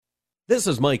This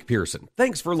is Mike Pearson.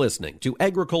 Thanks for listening to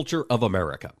Agriculture of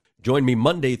America. Join me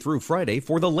Monday through Friday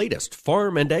for the latest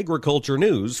farm and agriculture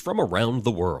news from around the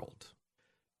world.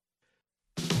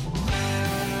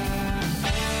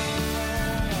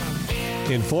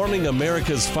 Informing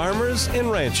America's farmers and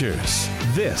ranchers.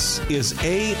 This is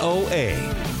AOA,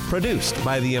 produced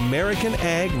by the American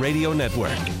Ag Radio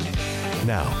Network.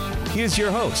 Now, here's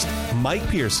your host, Mike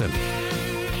Pearson.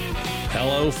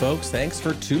 Hello, folks. Thanks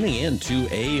for tuning in to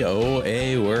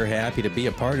AOA. We're happy to be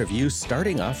a part of you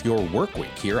starting off your work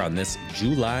week here on this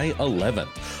July 11th.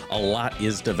 A lot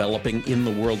is developing in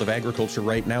the world of agriculture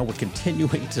right now. We're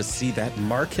continuing to see that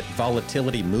market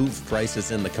volatility move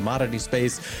prices in the commodity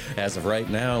space. As of right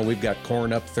now, we've got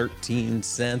corn up 13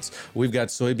 cents. We've got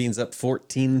soybeans up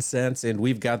 14 cents. And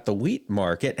we've got the wheat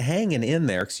market hanging in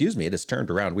there. It has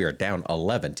turned around. We are down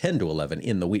 10 to 11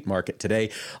 in the wheat market today.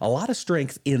 A lot of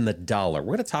strength in the dollar. We're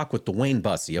going to talk with DuWayne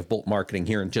Bosse of Bolt Marketing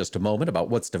here in just a moment about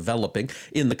what's developing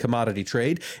in the commodity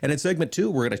trade. And in segment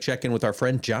 2, we're going to check in with our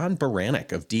friend John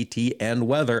Baranick of DTN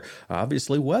Weather.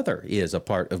 Obviously, weather is a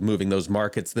part of moving those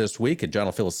markets this week, and John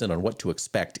will fill us in on what to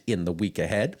expect in the week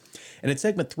ahead. And in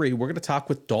segment 3, we're going to talk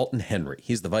with Dalton Henry.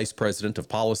 He's the Vice President of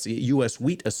Policy at U.S.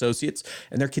 Wheat Associates,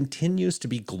 and there continues to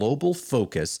be global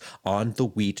focus on the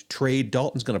wheat trade.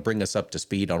 Dalton's going to bring us up to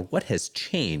speed on what has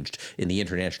changed in the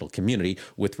international community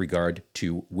with regard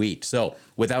to wheat. So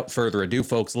without further ado,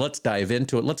 folks, let's dive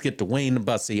into it. Let's get DuWayne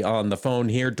Bosse on the phone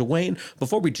here. DuWayne,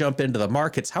 before we jump into the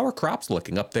markets, how are crops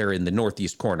looking up there in the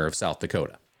northeast corner of South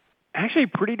Dakota? Actually,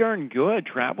 pretty darn good.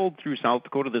 Traveled through South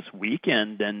Dakota this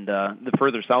weekend, and the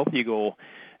further south you go,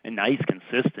 a nice,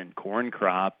 consistent corn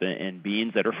crop and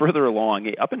beans that are further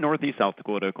along. Up in northeast South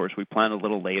Dakota, of course, we planted a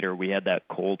little later. We had that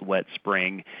cold, wet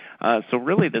spring. So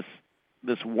really this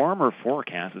warmer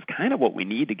forecast is kind of what we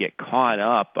need to get caught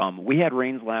up. We had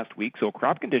rains last week, so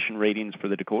crop condition ratings for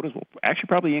the Dakotas will actually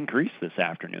probably increase this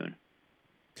afternoon.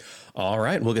 All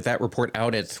right, we'll get that report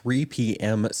out at 3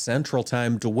 p.m. Central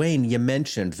Time. DuWayne, you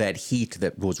mentioned that heat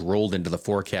that was rolled into the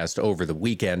forecast over the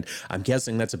weekend. I'm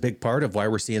guessing that's a big part of why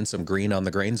we're seeing some green on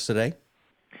the grains today?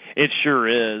 It sure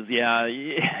is,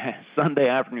 yeah. Sunday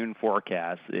afternoon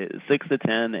forecast, 6 to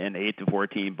 10 and 8 to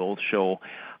 14 both show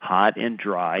hot and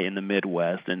dry in the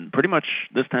Midwest. And pretty much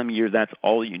this time of year, that's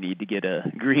all you need to get a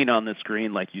green on the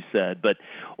screen, like you said. But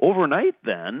overnight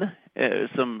then,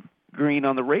 some green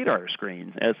on the radar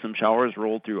screen as some showers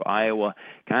rolled through Iowa,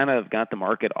 kind of got the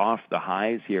market off the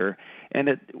highs here. And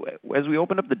as we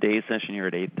open up the day session here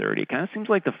at 8:30, it kind of seems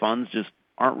like the funds just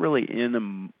aren't really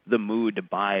in the mood to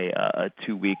buy a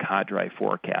 2-week hot, dry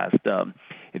forecast.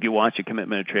 If you watch a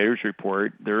Commitment of Traders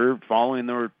report, they're following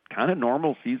their kind of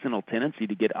normal seasonal tendency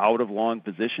to get out of long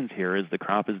positions here as the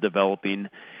crop is developing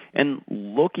and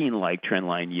looking like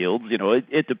trendline yields. You know,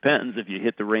 it depends if you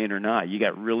hit the rain or not. You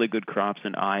got really good crops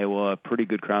in Iowa, pretty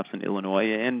good crops in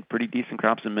Illinois, and pretty decent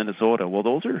crops in Minnesota. Well,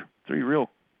 those are 3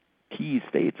 real key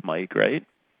states, Mike, right?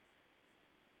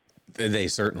 They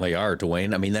certainly are,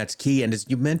 DuWayne. I mean, that's key. And as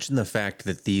you mentioned, the fact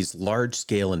that these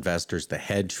large-scale investors, the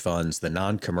hedge funds, the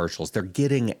non-commercials, they're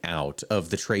getting out of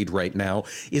the trade right now.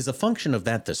 Is a function of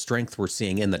that the strength we're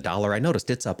seeing in the dollar? I noticed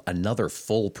it's up another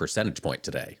full percentage point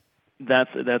today.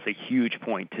 That's a huge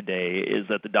point today, is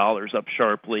that the dollar's up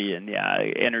sharply, and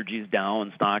energy's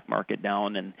down, stock market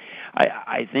down, and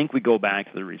I think we go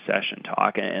back to the recession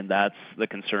talk, and that's the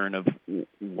concern of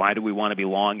why do we want to be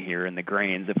long here in the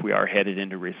grains if we are headed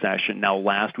into recession. Now,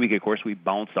 last week, of course, we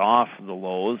bounced off the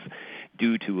lows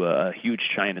due to a huge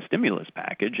China stimulus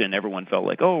package, and everyone felt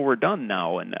like, oh, we're done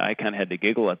now, and I kind of had to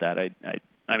giggle at that.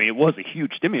 I mean, it was a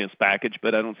huge stimulus package,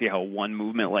 but I don't see how one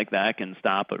movement like that can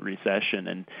stop a recession.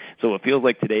 And so it feels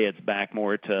like today it's back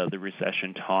more to the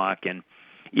recession talk. And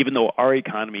even though our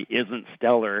economy isn't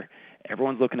stellar,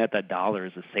 everyone's looking at that dollar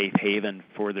as a safe haven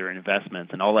for their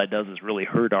investments. And all that does is really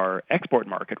hurt our export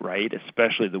market, right,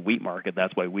 especially the wheat market.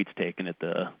 That's why wheat's taking it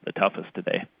the toughest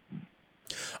today.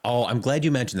 Oh, I'm glad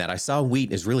you mentioned that. I saw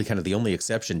wheat is really kind of the only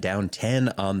exception, down 10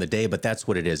 on the day, but that's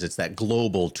what it is. It's that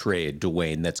global trade,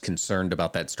 DuWayne, that's concerned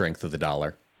about that strength of the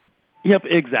dollar. Yep,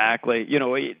 exactly. You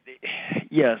know,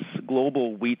 yes,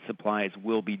 global wheat supplies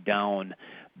will be down,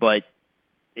 but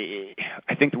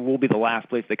I think we'll be the last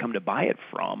place they come to buy it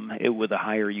from with a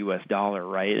higher U.S. dollar,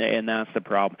 right? And that's the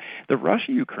problem. The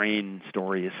Russia-Ukraine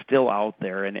story is still out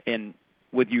there, and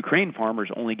with Ukraine farmers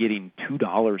only getting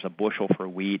 $2 a bushel for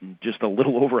wheat and just a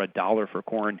little over $1 for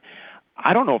corn,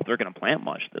 I don't know if they're going to plant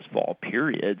much this fall,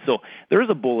 period. So there's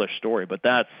a bullish story, but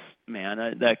that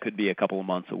could be a couple of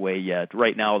months away yet.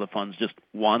 Right now, the funds just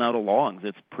want out of longs.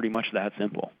 It's pretty much that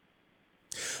simple.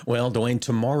 Well, DuWayne,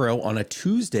 tomorrow on a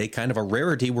Tuesday, kind of a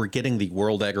rarity, we're getting the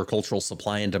World Agricultural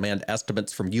Supply and Demand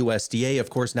estimates from USDA. Of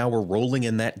course, now we're rolling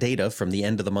in that data from the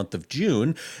end of the month of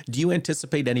June. Do you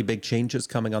anticipate any big changes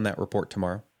coming on that report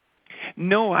tomorrow?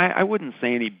 No, I wouldn't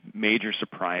say any major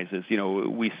surprises.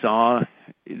 We saw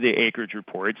the acreage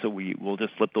report, so we'll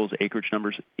just slip those acreage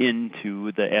numbers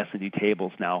into the S&D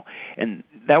tables now. And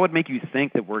that would make you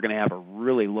think that we're going to have a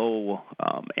really low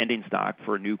ending stock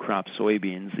for new crop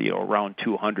soybeans, around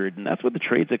 200, and that's what the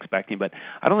trade's expecting. But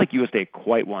I don't think USDA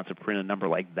quite wants to print a number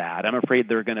like that. I'm afraid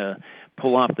they're going to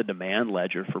pull off the demand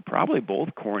ledger for probably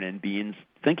both corn and beans,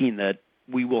 thinking that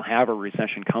we will have a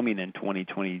recession coming in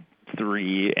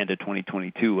 2023 into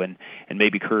 2022 and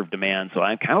maybe curve demand. So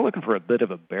I'm kind of looking for a bit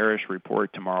of a bearish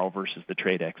report tomorrow versus the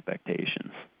trade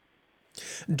expectations.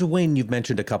 DuWayne, you've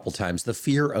mentioned a couple times the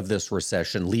fear of this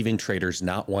recession, leaving traders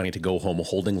not wanting to go home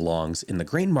holding longs in the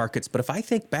grain markets. But if I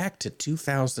think back to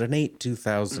 2008,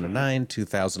 2009,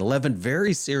 2011,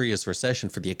 very serious recession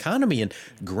for the economy, and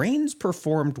grains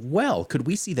performed well. Could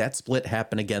we see that split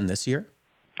happen again this year?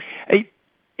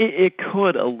 It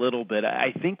could a little bit.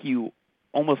 I think you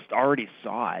almost already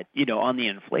saw it. On the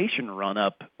inflation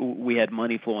run-up, we had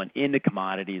money flowing into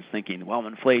commodities thinking, well,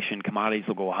 inflation, commodities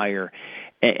will go higher.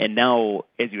 And now,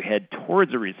 as you head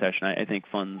towards a recession, I think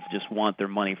funds just want their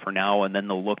money for now, and then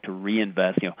they'll look to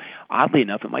reinvest. Oddly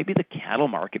enough, it might be the cattle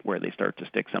market where they start to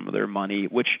stick some of their money,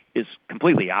 which is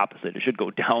completely opposite. It should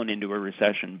go down into a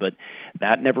recession, but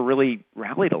that never really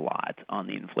rallied a lot on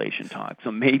the inflation talk.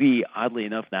 So maybe, oddly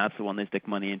enough, that's the one they stick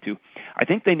money into. I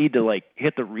think they need to,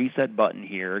 hit the reset button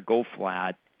here, go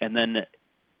flat, and then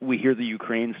we hear the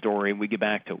Ukraine story and we get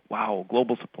back to, wow,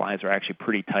 global supplies are actually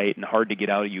pretty tight and hard to get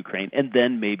out of Ukraine. And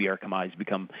then maybe our commodities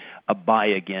become a buy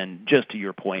again, just to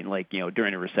your point,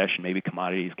 during a recession, maybe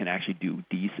commodities can actually do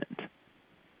decent.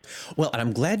 Well, and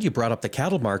I'm glad you brought up the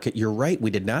cattle market. You're right. We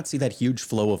did not see that huge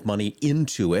flow of money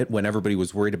into it when everybody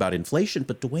was worried about inflation.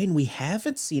 But DuWayne, we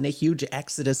haven't seen a huge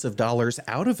exodus of dollars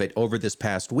out of it over this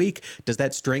past week. Does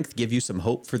that strength give you some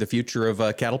hope for the future of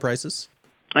cattle prices?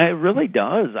 It really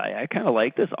does. I kind of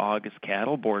like this August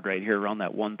cattle board right here around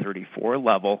that 134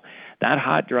 level. That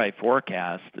hot, dry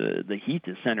forecast, the heat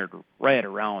is centered right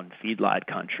around feedlot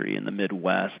country in the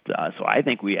Midwest. So I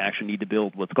think we actually need to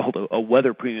build what's called a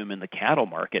weather premium in the cattle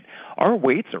market. Our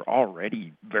weights are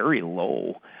already very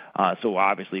low. So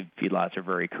obviously feedlots are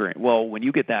very current. Well, when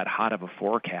you get that hot of a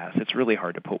forecast, it's really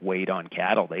hard to put weight on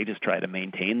cattle. They just try to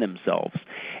maintain themselves.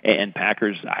 And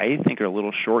packers, I think, are a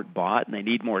little short bought, and they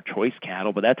need more choice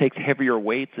cattle, but that takes heavier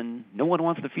weights, and no one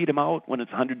wants to feed them out when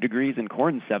it's 100 degrees and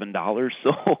corn's $7.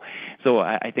 So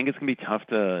I think it's going to be tough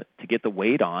to get the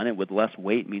weight on, and with less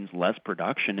weight means less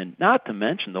production, and not to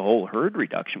mention the whole herd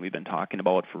reduction we've been talking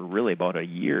about for really about a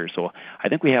year. So I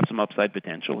think we have some upside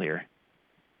potential here.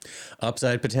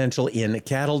 Upside potential in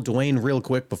cattle. DuWayne, real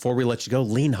quick before we let you go,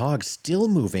 lean hog still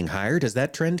moving higher. Does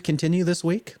that trend continue this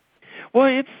week? Well,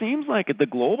 it seems like the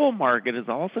global market has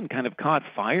all of a sudden kind of caught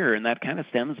fire, and that kind of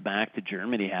stems back to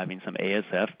Germany having some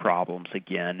ASF problems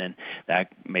again, and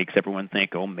that makes everyone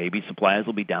think, oh, maybe supplies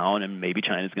will be down, and maybe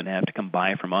China's going to have to come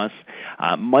buy from us.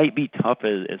 Might be tough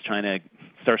as China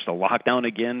starts to lock down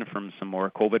again from some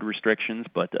more COVID restrictions,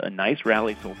 but a nice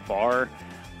rally so far.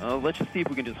 Let's just see if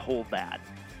we can just hold that.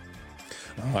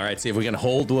 All right, see if we can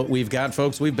hold what we've got,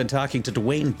 folks. We've been talking to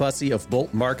DuWayne Bosse of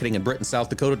Bolt Marketing in Britain, South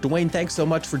Dakota. DuWayne, thanks so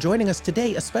much for joining us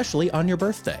today, especially on your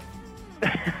birthday.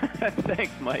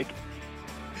 Thanks, Mike.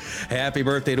 Happy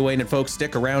birthday, DuWayne. And folks,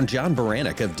 stick around. John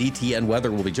Baranick of DTN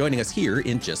Weather will be joining us here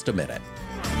in just a minute.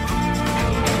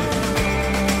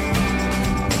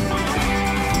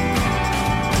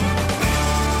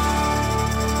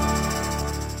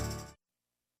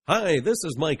 Hi, this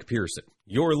is Mike Pearson.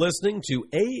 You're listening to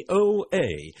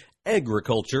AOA,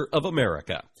 Agriculture of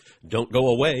America. Don't go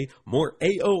away, more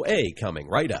AOA coming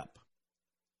right up.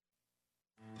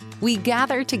 We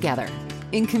gather together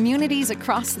in communities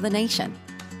across the nation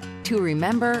to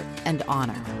remember and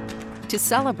honor, to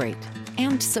celebrate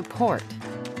and support,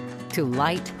 to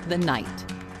light the night.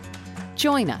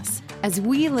 Join us as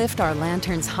we lift our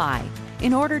lanterns high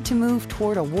in order to move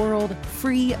toward a world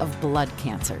free of blood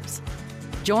cancers.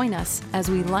 Join us as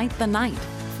we light the night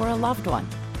for a loved one.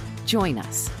 Join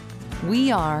us.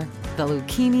 We are the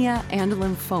Leukemia and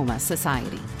Lymphoma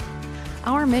Society.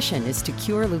 Our mission is to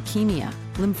cure leukemia,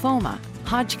 lymphoma,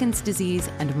 Hodgkin's disease,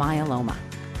 and myeloma.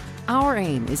 Our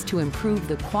aim is to improve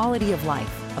the quality of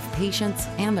life of patients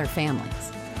and their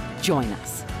families. Join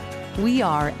us. We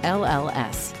are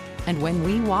LLS, and when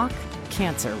we walk,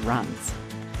 cancer runs.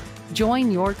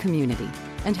 Join your community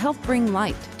and help bring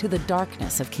light to the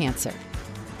darkness of cancer.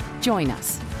 Join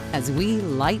us as we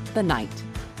light the night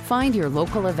Find your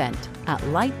local event at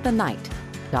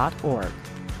lightthenight.org.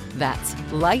 That's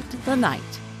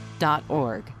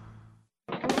lightthenight.org.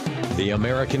 The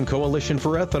American Coalition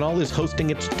for Ethanol is hosting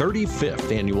its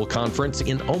 35th annual conference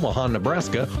in Omaha,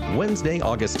 Nebraska, Wednesday,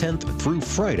 August 10th through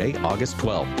Friday, August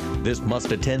 12th. This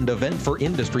must-attend event for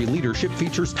industry leadership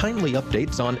features timely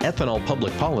updates on ethanol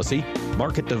public policy,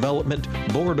 market development,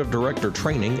 board of director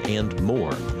training, and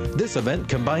more. This event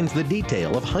combines the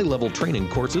detail of high-level training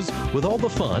courses with all the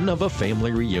fun of a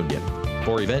family reunion.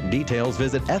 For event details,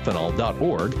 visit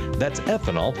ethanol.org. That's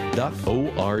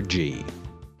ethanol.org.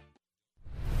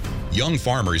 Young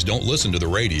farmers don't listen to the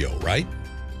radio, right?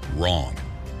 Wrong.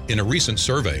 In a recent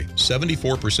survey,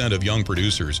 74% of young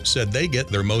producers said they get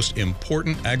their most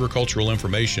important agricultural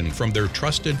information from their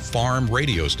trusted farm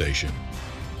radio station.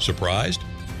 Surprised?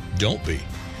 Don't be.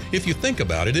 If you think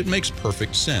about it, it makes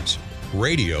perfect sense.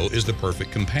 Radio is the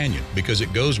perfect companion because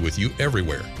it goes with you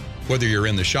everywhere. Whether you're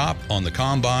in the shop, on the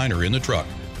combine, or in the truck,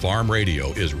 farm radio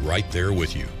is right there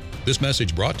with you. This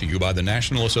message brought to you by the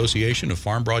National Association of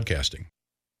Farm Broadcasting.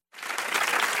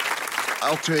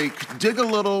 I'll take dig a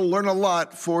little, learn a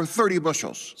lot for 30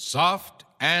 bushels. Soft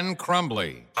and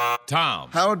crumbly. Tom.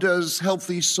 How does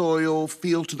healthy soil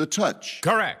feel to the touch?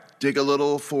 Correct. Dig a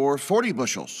little for 40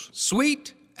 bushels.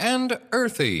 Sweet and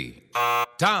earthy.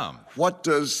 Tom. What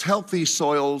does healthy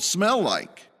soil smell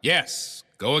like? Yes.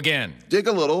 Go again. Dig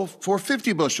a little for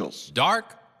 50 bushels.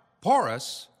 Dark,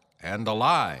 porous, and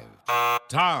alive.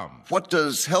 Tom. What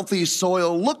does healthy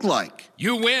soil look like?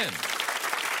 You win.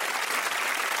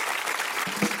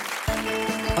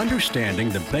 Understanding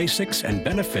the basics and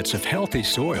benefits of healthy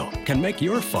soil can make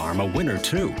your farm a winner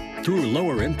too, through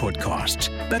lower input costs,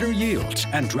 better yields,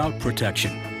 and drought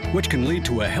protection, which can lead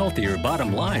to a healthier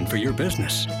bottom line for your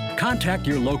business. Contact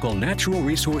your local Natural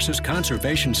Resources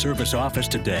Conservation Service office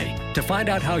today to find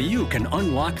out how you can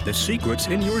unlock the secrets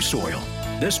in your soil.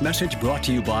 This message brought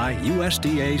to you by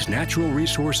USDA's Natural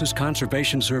Resources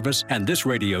Conservation Service and this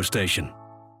radio station.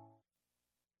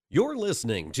 You're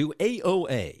listening to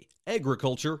AOA,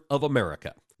 Agriculture of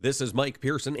America. This is Mike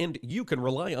Pearson, and you can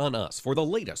rely on us for the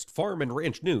latest farm and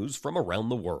ranch news from around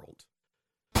the world.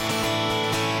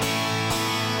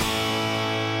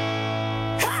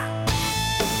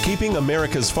 Keeping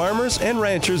America's farmers and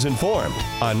ranchers informed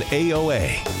on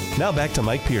AOA. Now back to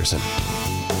Mike Pearson.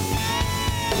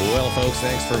 Well, folks,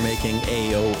 thanks for making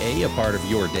AOA a part of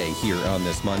your day here on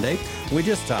this Monday. We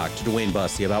just talked to DuWayne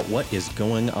Bosse about what is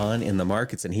going on in the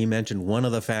markets, and he mentioned one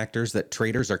of the factors that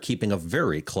traders are keeping a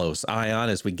very close eye on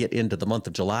as we get into the month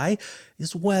of July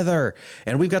is weather.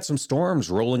 And we've got some storms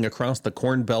rolling across the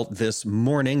Corn Belt this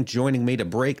morning. Joining me to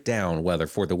break down weather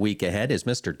for the week ahead is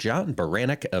Mr. John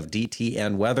Baranick of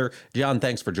DTN Weather. John,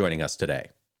 thanks for joining us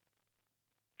today.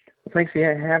 Well, thanks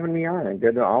for having me on.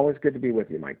 Always good to be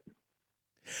with you, Mike.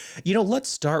 You know, let's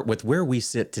start with where we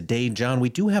sit today, John. We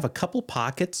do have a couple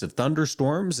pockets of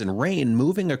thunderstorms and rain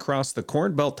moving across the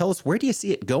Corn Belt. Tell us, where do you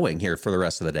see it going here for the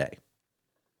rest of the day?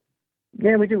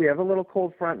 Yeah, we do. We have a little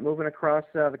cold front moving across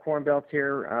the Corn Belt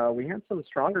here. We had some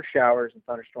stronger showers and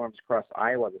thunderstorms across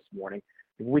Iowa this morning.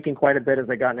 They've weakened quite a bit as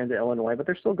they gotten into Illinois, but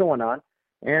they're still going on.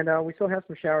 And we still have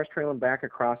some showers trailing back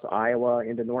across Iowa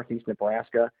into northeast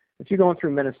Nebraska. A few going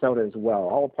through Minnesota as well,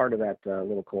 all part of that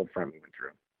little cold front moving through.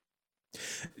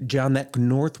 John, that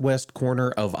northwest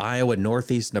corner of Iowa,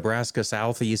 northeast Nebraska,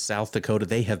 southeast South Dakota,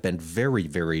 they have been very,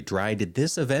 very dry. Did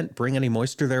this event bring any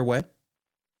moisture their way?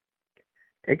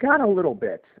 It got a little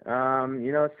bit.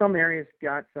 Some areas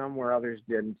got some where others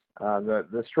didn't.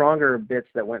 The stronger bits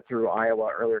that went through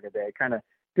Iowa earlier today kind of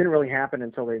didn't really happen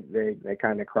until they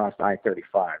kind of crossed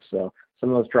I-35. So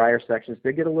some of those drier sections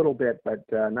did get a little bit, but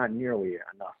not nearly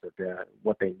enough of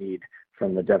what they need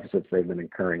from the deficits they've been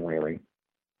incurring lately.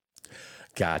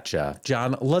 Gotcha.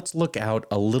 John, let's look out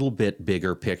a little bit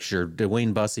bigger picture.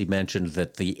 DuWayne Bosse mentioned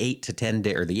that the 8 to 10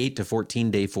 day or the 8 to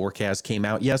 14 day forecast came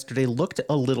out yesterday, looked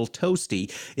a little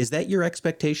toasty. Is that your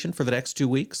expectation for the next 2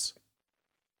 weeks?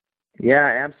 Yeah,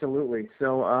 absolutely.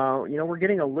 So, we're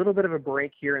getting a little bit of a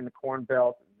break here in the Corn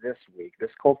Belt this week.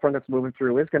 This cold front that's moving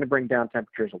through is going to bring down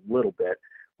temperatures a little bit.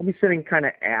 We'll be sitting kind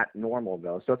of at normal,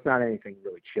 though, so it's not anything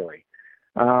really chilly.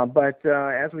 But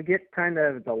as we get kind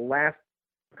of the last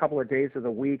couple of days of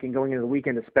the week and going into the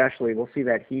weekend especially, we'll see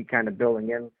that heat kind of building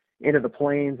into the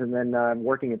plains and then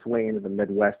working its way into the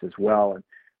Midwest as well. And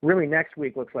really next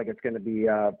week looks like it's going to be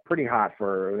pretty hot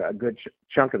for a good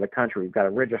chunk of the country. We've got a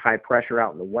ridge of high pressure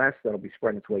out in the west that'll be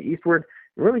spreading its way eastward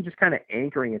and really just kind of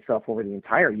anchoring itself over the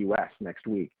entire U.S. next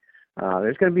week.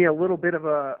 There's going to be a little bit of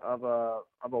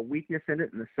a weakness in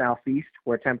it in the southeast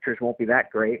where temperatures won't be that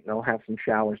great, and they'll have some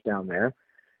showers down there.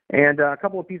 And a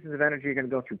couple of pieces of energy are going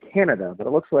to go through Canada, but it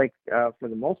looks like for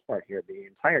the most part here, the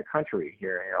entire country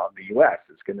here, the U.S.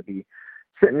 is going to be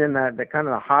sitting in that kind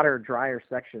of the hotter, drier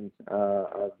sections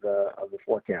of the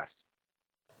forecast.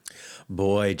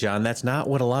 Boy, John, that's not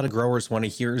what a lot of growers want to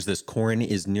hear as this corn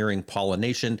is nearing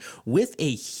pollination. With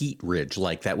a heat ridge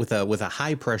like that, with a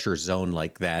high pressure zone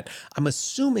like that, I'm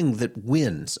assuming that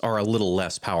winds are a little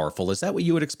less powerful. Is that what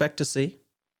you would expect to see?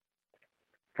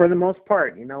 For the most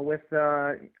part, with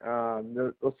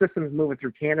those systems moving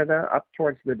through Canada up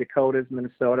towards the Dakotas,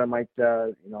 Minnesota might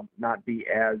not be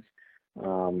as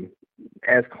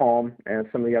calm as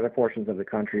some of the other portions of the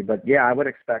country. But yeah, I would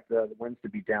expect the winds to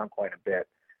be down quite a bit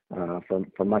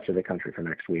for much of the country for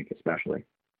next week, especially.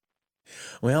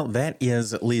 Well, that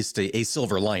is at least a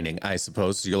silver lining, I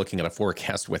suppose. You're looking at a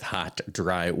forecast with hot,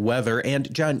 dry weather.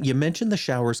 And John, you mentioned the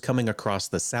showers coming across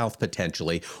the south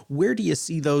potentially. Where do you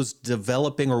see those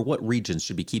developing, or what regions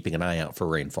should be keeping an eye out for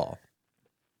rainfall?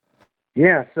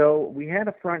 Yeah, so we had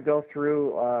a front go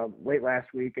through late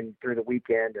last week and through the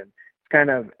weekend, and it's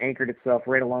kind of anchored itself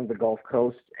right along the Gulf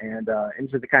Coast and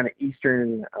into the kind of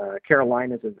eastern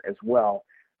Carolinas as well.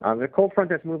 The cold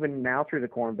front that's moving now through the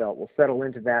Corn Belt will settle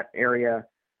into that area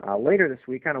later this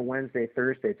week, kind of Wednesday,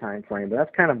 Thursday time frame. But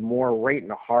that's kind of more right in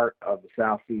the heart of the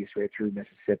southeast, right through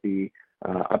Mississippi,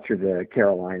 up through the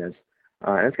Carolinas.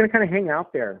 And it's going to kind of hang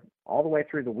out there all the way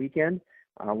through the weekend.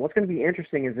 What's going to be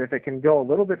interesting is if it can go a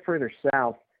little bit further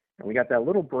south, and we got that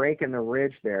little break in the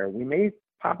ridge there, we may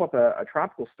pop up a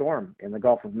tropical storm in the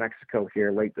Gulf of Mexico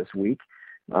here late this week.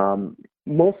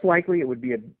 Most likely it would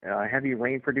be a heavy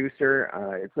rain producer.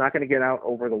 It's not going to get out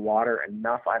over the water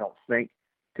enough, I don't think,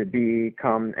 to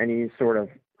become any sort of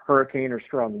hurricane or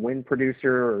strong wind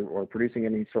producer or producing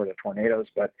any sort of tornadoes.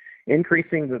 But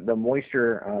increasing the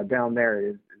moisture down there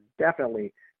is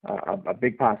definitely a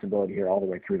big possibility here all the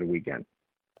way through the weekend.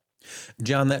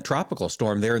 John, that tropical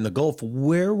storm there in the Gulf,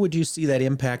 where would you see that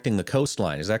impacting the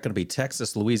coastline? Is that going to be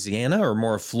Texas, Louisiana, or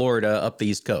more Florida up the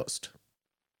East Coast?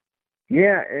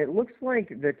 Yeah, it looks like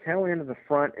the tail end of the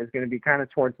front is going to be kind of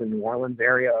towards the New Orleans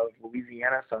area of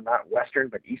Louisiana, so not western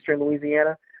but eastern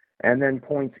Louisiana, and then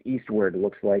points eastward.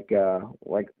 Looks like the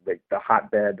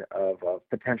hotbed of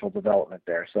potential development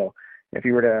there. So if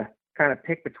you were to kind of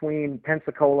pick between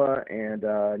Pensacola and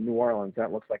New Orleans,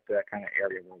 that looks like the kind of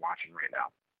area we're watching right now.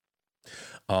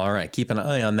 All right, keep an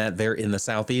eye on that there in the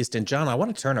southeast. And John, I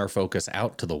want to turn our focus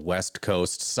out to the West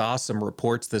Coast. Saw some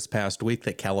reports this past week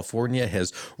that California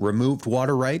has removed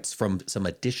water rights from some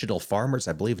additional farmers.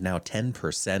 I believe now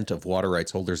 10% of water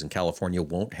rights holders in California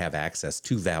won't have access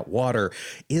to that water.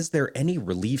 Is there any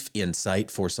relief in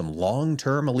sight for some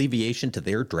long-term alleviation to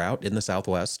their drought in the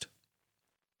Southwest?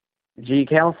 Gee,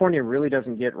 California really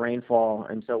doesn't get rainfall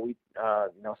until we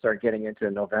start getting into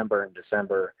November and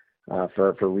December.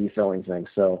 For refilling things.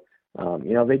 So,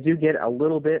 they do get a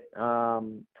little bit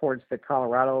towards the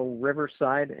Colorado River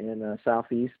side in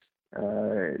southeast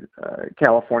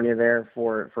California there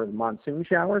for the monsoon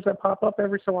showers that pop up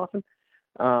every so often.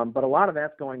 But a lot of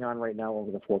that's going on right now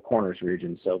over the Four Corners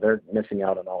region, so they're missing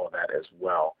out on all of that as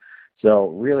well. So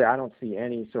really, I don't see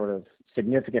any sort of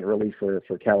significant relief for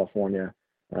California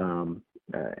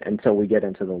until we get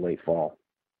into the late fall.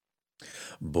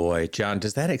 Boy, John,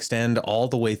 does that extend all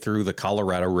the way through the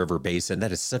Colorado River Basin?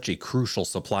 That is such a crucial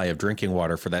supply of drinking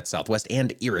water for that Southwest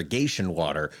and irrigation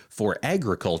water for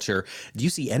agriculture. Do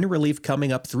you see any relief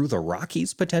coming up through the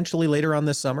Rockies potentially later on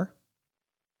this summer?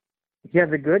 Yeah,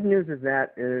 the good news is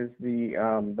that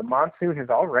the monsoon has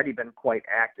already been quite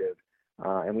active,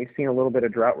 and we've seen a little bit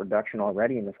of drought reduction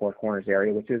already in the Four Corners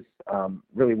area, which is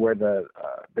really where the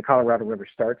Colorado River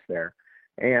starts there.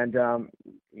 And,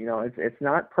 it's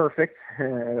not perfect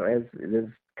as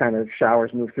kind of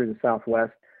showers move through the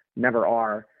Southwest, never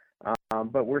are.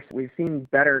 But we've seen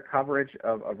better coverage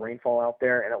of rainfall out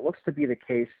there, and it looks to be the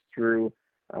case through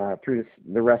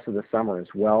the rest of the summer as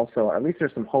well. So at least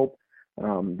there's some hope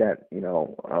that,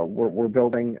 we're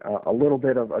building a little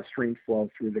bit of a stream flow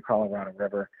through the Colorado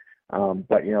River.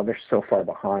 But, they're so far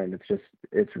behind.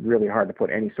 It's really hard to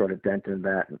put any sort of dent in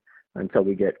that until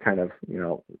we get kind of,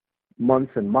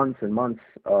 months and months and months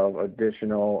of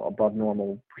additional above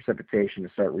normal precipitation to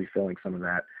start refilling some of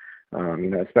that,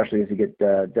 especially as you get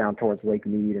down towards Lake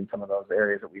Mead and some of those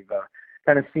areas that we've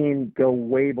kind of seen go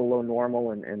way below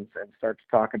normal and start to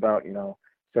talk about,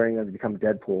 starting to become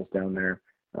dead pools down there.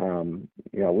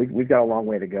 We've got a long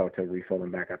way to go to refill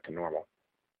them back up to normal.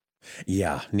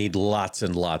 Yeah, need lots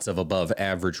and lots of above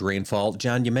average rainfall.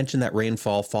 John, you mentioned that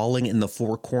rainfall falling in the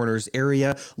Four Corners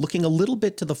area, looking a little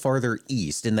bit to the farther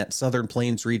east in that southern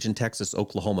plains region, Texas,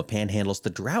 Oklahoma panhandles.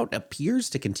 The drought appears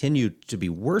to continue to be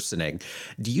worsening.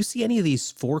 Do you see any of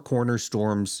these Four Corners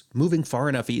storms moving far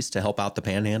enough east to help out the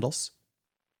panhandles?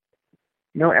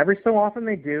 Every so often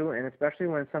they do, and especially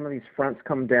when some of these fronts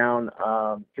come down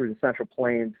through the central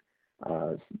plains,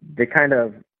 they kind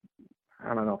of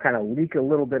leak a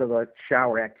little bit of a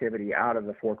shower activity out of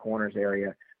the Four Corners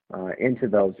area into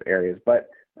those areas. But,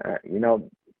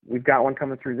 we've got one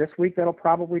coming through this week that'll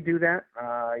probably do that,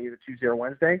 either Tuesday or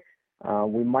Wednesday.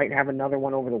 We might have another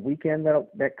one over the weekend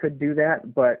that could do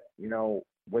that. But,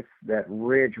 with that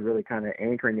ridge really kind of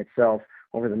anchoring itself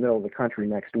over the middle of the country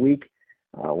next week,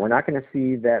 we're not going to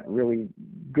see that really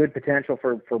good potential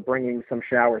for bringing some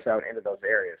showers out into those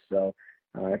areas. So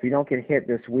if you don't get hit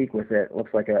this week with it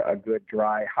looks like a good,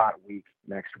 dry, hot week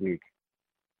next week.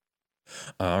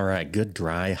 All right, good,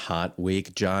 dry, hot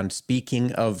week. John,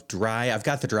 speaking of dry, I've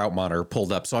got the drought monitor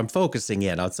pulled up, so I'm focusing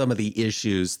in on some of the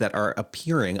issues that are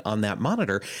appearing on that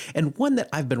monitor. And one that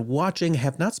I've been watching,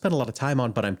 have not spent a lot of time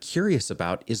on, but I'm curious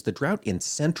about, is the drought in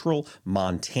central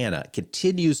Montana. It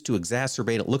continues to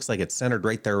exacerbate. It looks like it's centered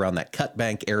right there around that Cut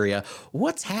Bank area.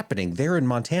 What's happening there in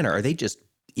Montana? Are they just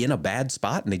in a bad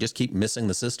spot and they just keep missing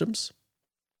the systems?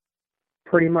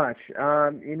 Pretty much.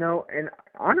 And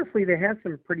honestly, they had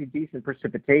some pretty decent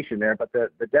precipitation there, but the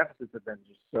deficits have been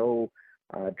just so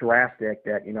drastic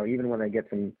that, even when they get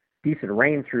some decent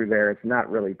rain through there, it's not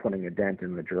really putting a dent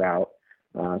in the drought.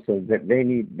 So that they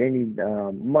need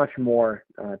much more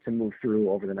to move through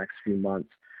over the next few months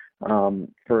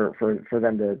for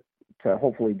them to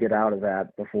hopefully get out of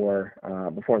that before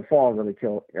the fall really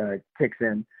kicks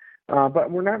in.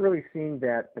 But we're not really seeing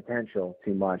that potential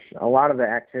too much. A lot of the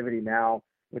activity now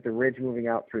with the ridge moving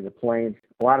out through the plains,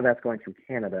 a lot of that's going through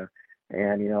Canada.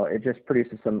 And, it just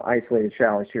produces some isolated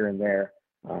showers here and there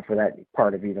for that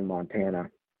part of even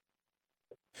Montana.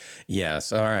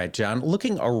 Yes. All right, John.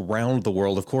 Looking around the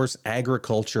world, of course,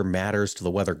 agriculture matters to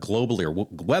the weather globally, or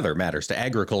weather matters to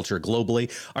agriculture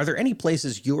globally. Are there any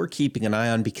places you're keeping an eye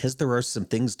on because there are some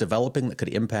things developing that could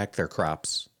impact their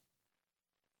crops?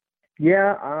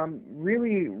 Yeah,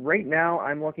 really, right now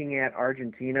I'm looking at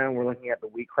Argentina. We're looking at the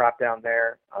wheat crop down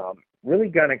there.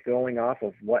 Really kind of going off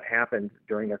of what happened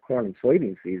during their corn and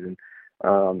soybean season,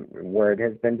 where it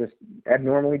has been just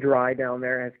abnormally dry down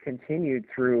there, has continued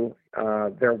through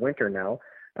their winter now.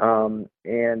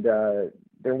 And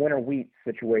their winter wheat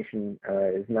situation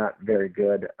is not very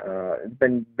good. It's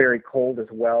been very cold as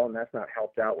well, and that's not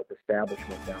helped out with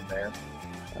establishment down there.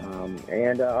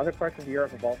 And other parts of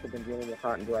Europe have also been dealing with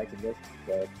hot and dry conditions.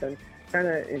 So it's been kind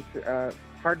of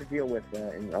hard to deal with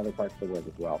in other parts of the world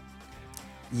as well.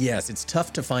 Yes, it's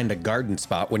tough to find a garden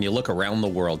spot when you look around the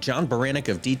world. John Baranick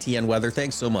of DTN Weather,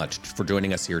 thanks so much for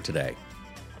joining us here today.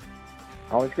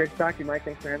 Always great to talk to you, Mike.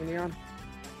 Thanks for having me on.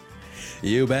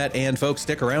 You bet. And folks,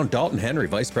 stick around. Dalton Henry,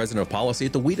 Vice President of Policy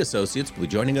at the Wheat Associates, will be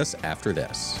joining us after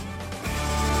this.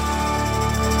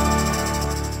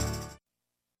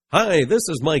 Hi, this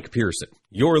is Mike Pearson.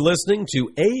 You're listening to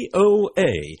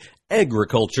AOA,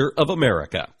 Agriculture of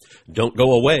America. Don't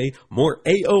go away. More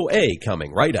AOA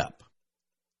coming right up.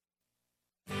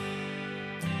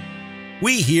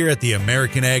 We here at the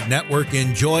American Ag Network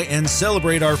enjoy and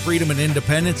celebrate our freedom and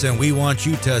independence, and we want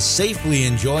you to safely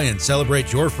enjoy and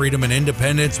celebrate your freedom and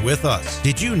independence with us.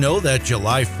 Did you know that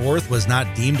July 4th was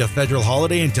not deemed a federal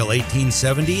holiday until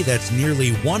 1870? That's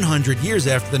nearly 100 years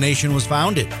after the nation was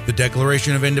founded. The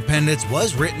Declaration of Independence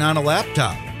was written on a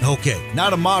laptop. Okay,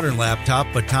 not a modern laptop,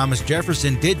 but Thomas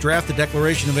Jefferson did draft the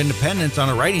Declaration of Independence on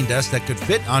a writing desk that could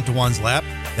fit onto one's lap.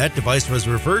 That device was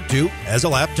referred to as a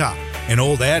laptop. An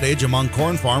old adage among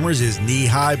corn farmers is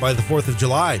knee-high by the 4th of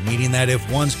July, meaning that if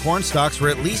one's corn stalks were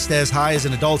at least as high as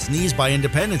an adult's knees by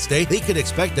Independence Day, they could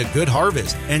expect a good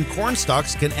harvest. And corn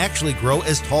stalks can actually grow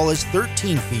as tall as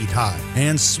 13 feet high.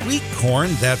 And sweet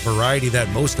corn, that variety that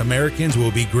most Americans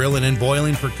will be grilling and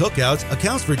boiling for cookouts,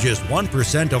 accounts for just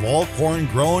 1% of all corn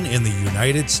grown in the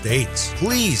United States.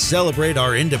 Please celebrate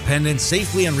our independence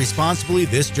safely and responsibly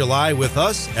this July with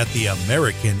us at the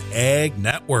American Ag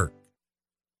Network.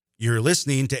 You're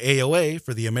listening to AOA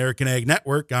for the American Ag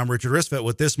Network. I'm Richard Risfet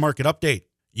with this market update.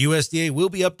 USDA will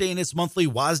be updating its monthly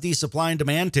WASDE supply and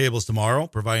demand tables tomorrow,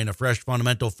 providing a fresh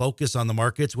fundamental focus on the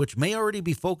markets, which may already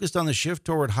be focused on the shift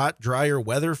toward hot, drier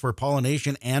weather for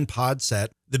pollination and pod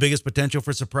set. The biggest potential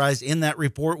for surprise in that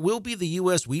report will be the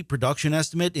U.S. wheat production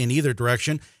estimate in either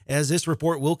direction, as this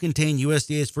report will contain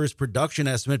USDA's first production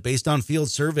estimate based on field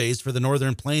surveys for the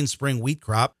Northern Plains spring wheat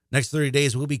crop. Next 30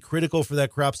 days will be critical for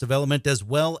that crop's development as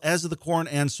well as the corn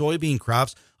and soybean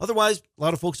crops. Otherwise, a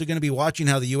lot of folks are going to be watching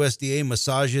how the USDA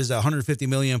massages a 150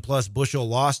 million plus bushel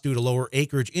loss due to lower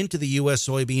acreage into the U.S.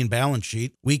 soybean balance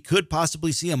sheet. We could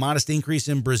possibly see a modest increase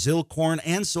in Brazil corn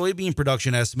and soybean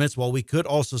production estimates, while we could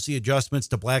also see adjustments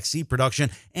to Black Sea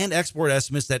production and export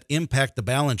estimates that impact the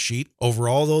balance sheet.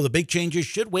 Overall, though, the big changes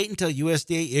should wait until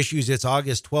USDA issues its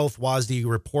August 12th WASDE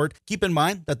report. Keep in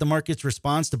mind that the market's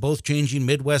response to both changing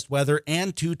Midwest weather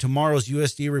and to tomorrow's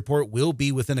USDA report will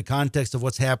be within a context of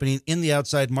what's happening in the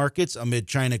outside markets amid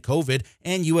China COVID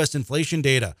and U.S. inflation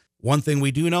data. One thing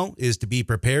we do know is to be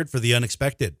prepared for the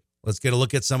unexpected. Let's get a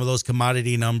look at some of those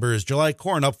commodity numbers. July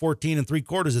corn up 14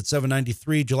 3/4 at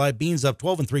 $7.93. July beans up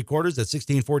 12 3/4 at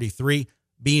 $16.43.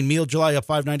 Bean meal July up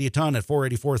 $5.90 a ton at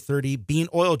 $484.30. Bean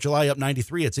oil July up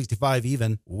 93 at 65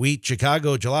 even. Wheat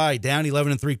Chicago July down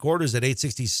 11 3/4 at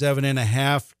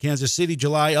 867.5. Kansas City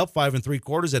July up 5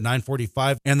 3/4 at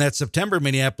 945. And that September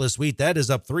Minneapolis wheat, that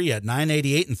is up 3 at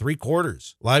 988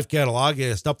 3/4. Live cattle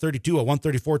August up 32 at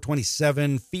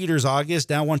 134.27. Feeders August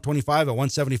down 125 at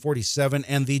 170.47.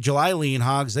 And the July lean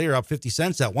hogs, they are up 50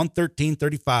 cents at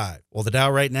 113.35. Well, the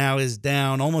Dow right now is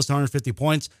down almost 150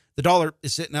 points. The dollar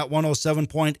is sitting at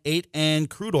 107.8, and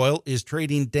crude oil is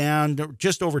trading down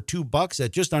just over $2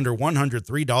 at just under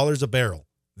 $103 a barrel.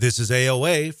 This is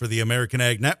AOA for the American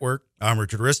Ag Network. I'm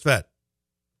Richard Ristvet.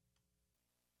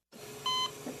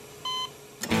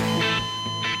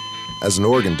 As an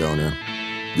organ donor,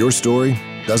 your story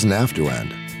doesn't have to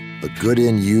end. The good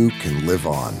in you can live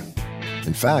on.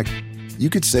 In fact, you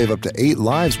could save up to 8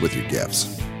 lives with your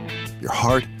gifts. Your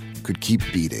heart could keep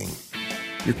beating.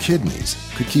 Your kidneys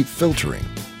could keep filtering,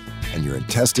 and your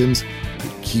intestines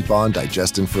could keep on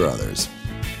digesting for others.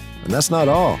 And that's not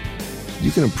all.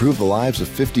 You can improve the lives of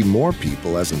 50 more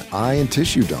people as an eye and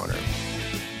tissue donor,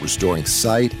 restoring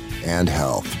sight and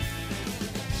health.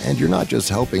 And you're not just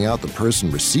helping out the person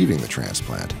receiving the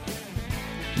transplant.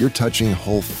 You're touching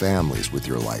whole families with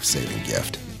your life-saving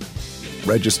gift.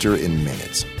 Register in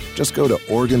minutes. Just go to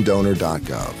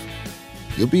organdonor.gov.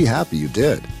 You'll be happy you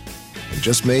did. And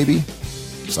just maybe,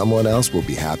 someone else will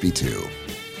be happy too.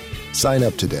 Sign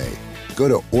up today. Go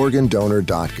to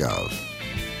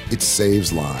organdonor.gov. It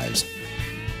saves lives.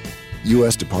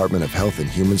 U.S. Department of Health and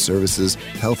Human Services,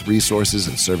 Health Resources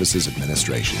and Services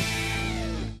Administration.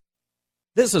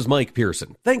 This is Mike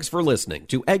Pearson. Thanks for listening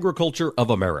to Agriculture of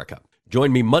America.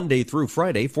 Join me Monday through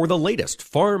Friday for the latest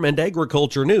farm and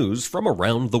agriculture news from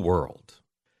around the world.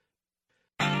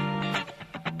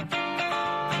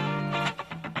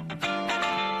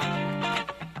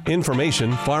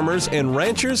 Information farmers and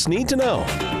ranchers need to know.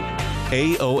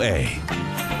 AOA.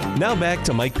 Now back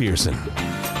to Mike Pearson.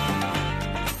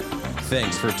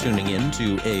 Thanks for tuning in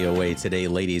to AOA today,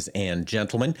 ladies and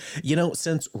gentlemen. You know,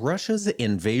 since Russia's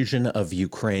invasion of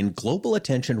Ukraine, global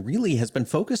attention really has been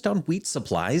focused on wheat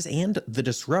supplies and the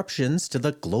disruptions to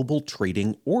the global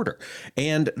trading order.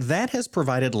 And that has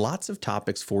provided lots of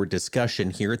topics for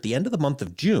discussion here at the end of the month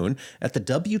of June at the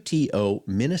WTO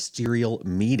Ministerial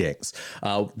Meetings.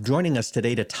 Joining us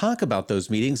today to talk about those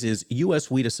meetings is U.S.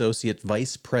 Wheat Associate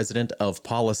Vice President of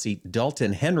Policy,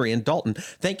 Dalton Henry. And Dalton,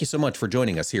 thank you so much for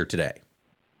joining us here today.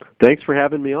 Thanks for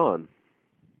having me on.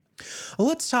 Well,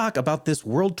 let's talk about this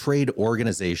World Trade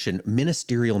Organization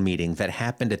ministerial meeting that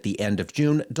happened at the end of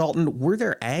June. Dalton, were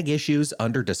there ag issues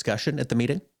under discussion at the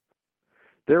meeting?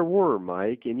 There were,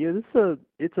 Mike, and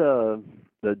the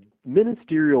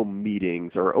ministerial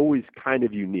meetings are always kind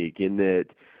of unique in that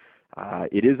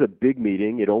it is a big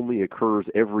meeting. It only occurs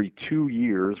every 2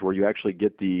 years, where you actually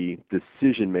get the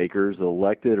decision makers,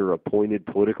 elected or appointed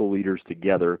political leaders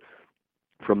together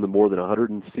from the more than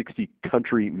 160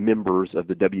 country members of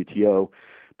the WTO.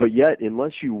 But yet,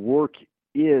 unless you work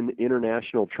in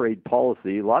international trade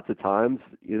policy, lots of times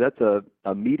that's a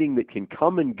meeting that can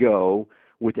come and go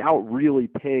without really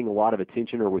paying a lot of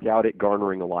attention or without it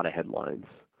garnering a lot of headlines.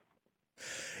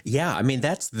 Yeah, I mean,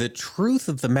 that's the truth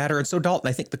of the matter. And so, Dalton,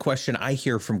 I think the question I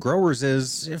hear from growers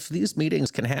is, if these meetings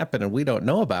can happen and we don't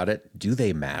know about it, do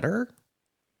they matter?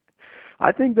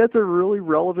 I think that's a really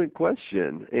relevant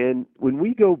question. And when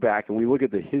we go back and we look at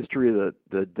the history of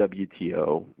the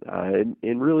WTO,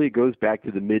 and really it goes back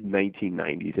to the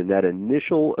mid-1990s and that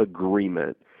initial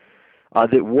agreement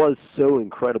that was so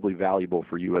incredibly valuable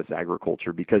for U.S.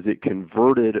 agriculture because it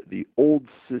converted the old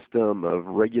system of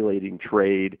regulating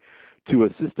trade to a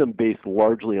system based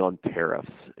largely on tariffs.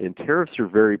 And tariffs are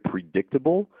very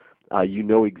predictable. You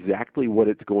know exactly what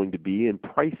it's going to be, and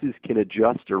prices can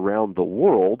adjust around the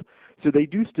world. So they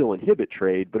do still inhibit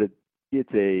trade, but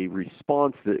it's a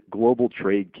response that global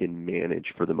trade can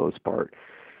manage for the most part.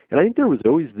 And I think there was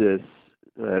always this,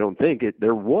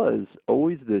 there was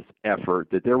always this effort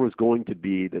that there was going to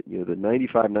be that, the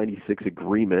 95-96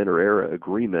 agreement or era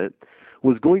agreement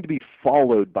was going to be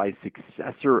followed by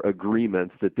successor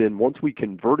agreements that then once we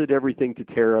converted everything to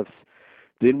tariffs,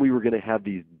 then we were going to have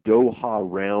these Doha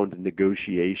round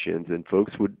negotiations, and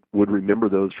folks would remember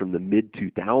those from the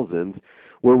mid-2000s,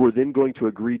 where we're then going to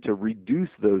agree to reduce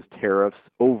those tariffs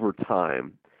over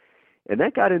time. And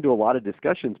that got into a lot of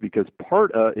discussions because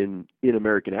in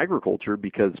American agriculture,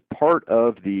 because part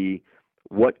of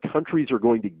what countries are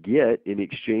going to get in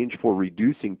exchange for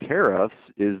reducing tariffs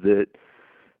is that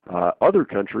other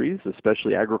countries,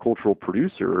 especially agricultural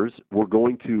producers, were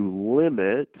going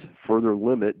to further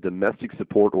limit domestic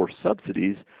support or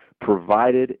subsidies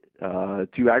provided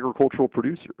to agricultural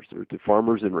producers or to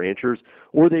farmers and ranchers,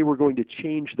 or they were going to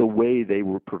change the way they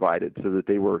were provided so that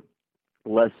they were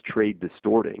less trade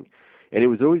distorting. And it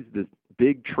was always this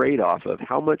big trade-off of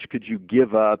how much could you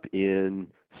give up in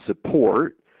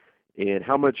support and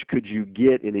how much could you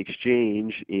get in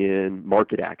exchange in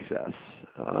market access.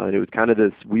 And it was kind of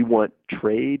this we want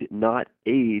trade, not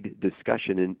aid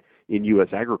discussion in U.S.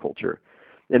 agriculture.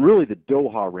 And really the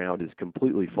Doha round has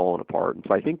completely fallen apart. And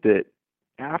so I think that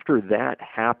after that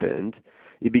happened,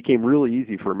 it became really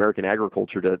easy for American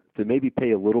agriculture to maybe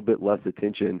pay a little bit less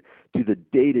attention to the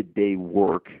day-to-day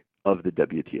work of the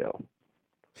WTO.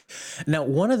 Now,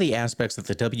 one of the aspects of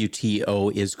the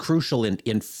WTO is crucial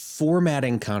in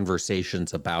formatting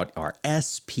conversations about our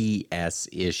SPS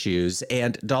issues.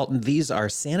 And Dalton, these are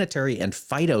sanitary and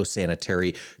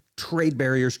phytosanitary trade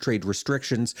barriers, trade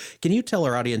restrictions. Can you tell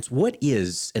our audience what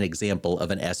is an example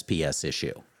of an SPS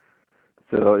issue?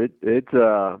 So it's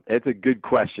a good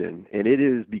question, and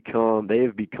they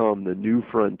have become the new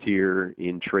frontier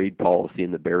in trade policy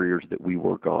and the barriers that we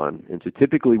work on. And so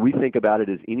typically we think about it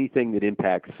as anything that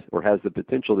impacts or has the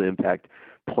potential to impact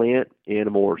plant,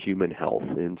 animal, or human health.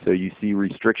 And so you see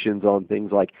restrictions on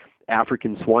things like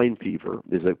African swine fever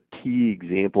is a key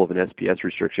example of an SPS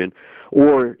restriction.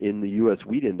 Or in the U.S.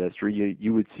 wheat industry,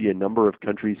 you would see a number of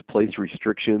countries place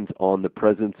restrictions on the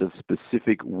presence of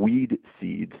specific weed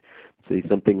seeds, say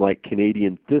something like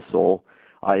Canadian thistle,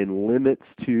 and limits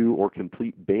to or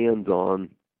complete bans on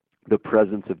the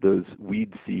presence of those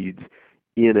weed seeds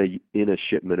in a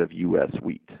shipment of U.S.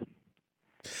 wheat.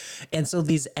 And so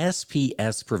these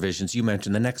SPS provisions, you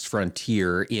mentioned the next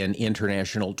frontier in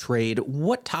international trade.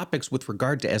 What topics with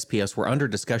regard to SPS were under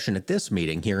discussion at this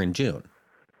meeting here in June?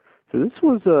 So this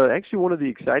was actually one of the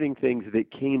exciting things that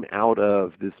came out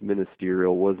of this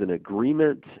ministerial was an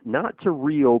agreement not to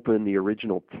reopen the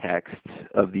original text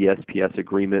of the SPS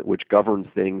agreement, which governs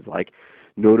things like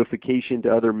notification to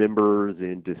other members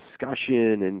and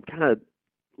discussion and kind of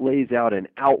lays out an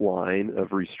outline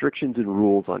of restrictions and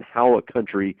rules on how a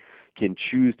country can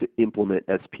choose to implement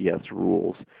SPS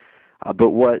rules.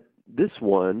 But what this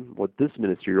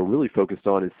ministerial really focused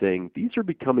on is saying these are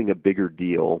becoming a bigger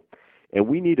deal, and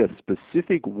we need a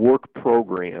specific work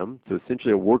program. So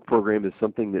essentially a work program is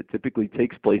something that typically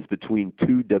takes place between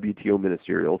two WTO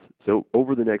ministerials. So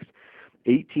over the next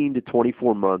 18 to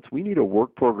 24 months, we need a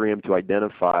work program to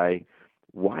identify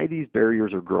why these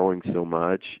barriers are growing so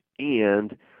much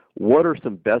and what are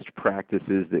some best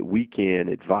practices that we can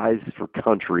advise for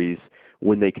countries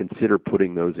when they consider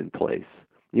putting those in place.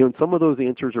 And some of those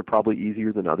answers are probably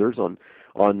easier than others. On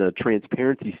the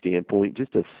transparency standpoint,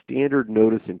 just a standard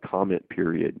notice and comment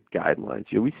period guidelines.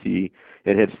 We see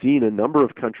and have seen a number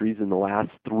of countries in the last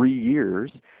 3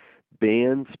 years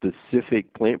ban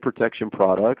specific plant protection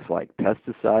products like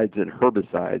pesticides and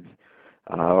herbicides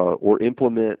or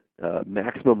implement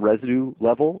maximum residue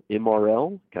level,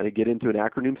 MRL, kind of get into an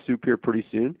acronym soup here pretty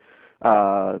soon,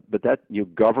 but that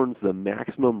governs the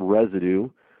maximum residue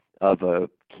of a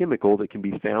chemical that can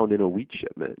be found in a wheat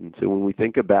shipment. And so when we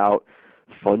think about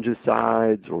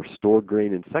fungicides or stored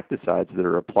grain insecticides that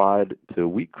are applied to a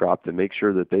wheat crop to make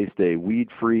sure that they stay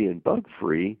weed-free and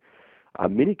bug-free,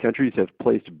 many countries have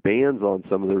placed bans on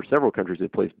several countries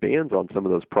have placed bans on some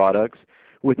of those products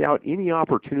without any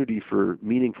opportunity for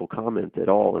meaningful comment at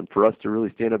all, and for us to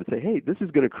really stand up and say, hey, this is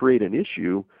going to create an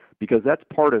issue because that's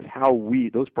part of how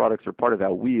those products are part of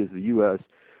how we as the U.S.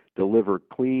 deliver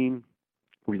clean,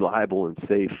 reliable, and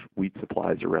safe wheat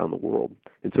supplies around the world.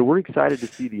 And so we're excited to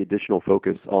see the additional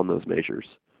focus on those measures.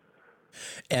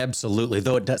 Absolutely.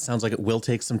 Though it sounds like it will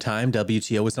take some time.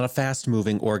 WTO is not a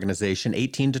fast-moving organization.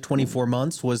 18 to 24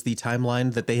 months was the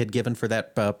timeline that they had given for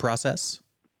that process?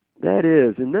 That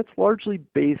is, and that's largely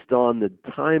based on the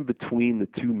time between the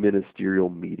two ministerial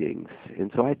meetings.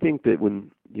 And so I think that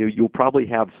when you'll probably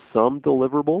have some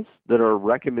deliverables that are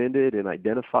recommended and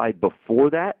identified before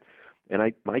that.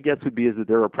 And my guess would be is that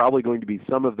there are probably going to be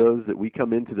some of those that we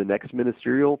come into the next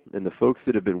ministerial, and the folks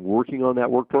that have been working on that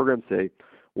work program say,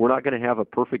 we're not going to have a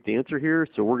perfect answer here,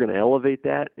 so we're going to elevate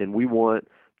that, and we want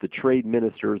the trade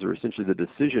ministers, or essentially the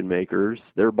decision makers,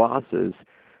 their bosses,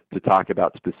 to talk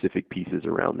about specific pieces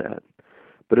around that.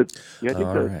 But I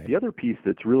think the other piece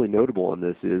that's really notable on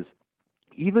this is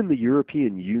even the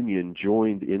European Union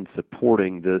joined in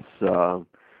supporting this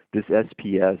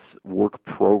SPS work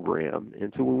program.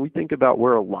 And so when we think about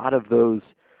where a lot of those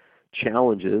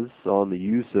challenges on the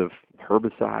use of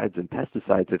herbicides and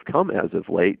pesticides have come as of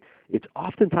late, it's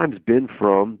oftentimes been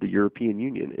from the European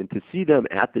Union. And to see them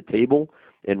at the table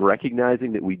and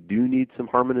recognizing that we do need some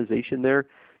harmonization there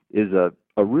is a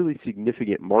really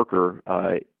significant marker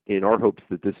in our hopes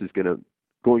that this is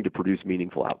going to produce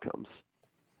meaningful outcomes.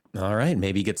 All right,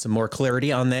 maybe get some more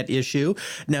clarity on that issue.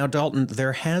 Now, Dalton,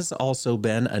 there has also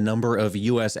been a number of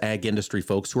U.S. ag industry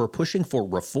folks who are pushing for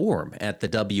reform at the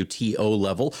WTO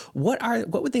level. What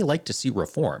would they like to see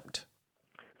reformed?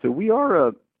 So we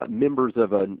are members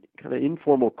of a kind of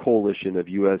informal coalition of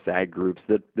U.S. ag groups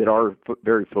that are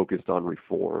very focused on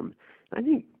reform. I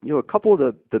think, a couple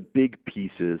of the big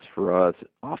pieces for us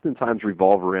oftentimes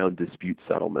revolve around dispute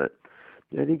settlement.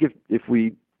 I think if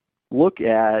we look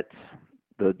at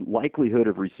the likelihood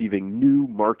of receiving new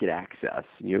market access,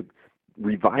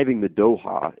 reviving the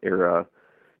Doha era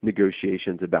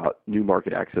negotiations about new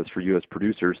market access for U.S.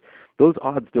 producers, those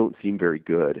odds don't seem very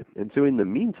good. And so in the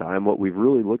meantime, what we've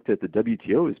really looked at the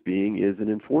WTO as being is an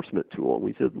enforcement tool. And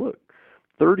we said, look,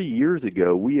 30 years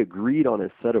ago, we agreed on a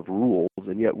set of rules,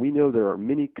 and yet we know there are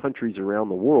many countries around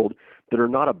the world that are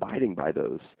not abiding by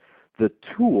those. The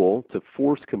tool to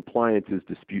force compliance is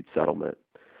dispute settlement.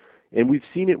 And we've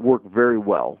seen it work very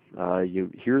well.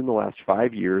 Here in the last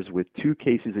 5 years, with 2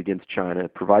 cases against China,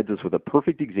 it provides us with a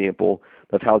perfect example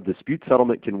of how dispute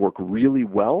settlement can work really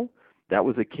well. That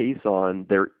was a case on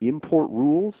their import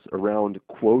rules around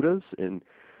quotas and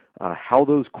how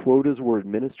those quotas were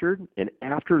administered. And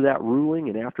after that ruling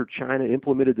and after China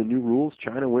implemented the new rules,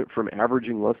 China went from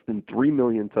averaging less than 3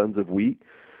 million tons of wheat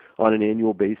on an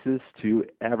annual basis to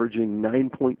averaging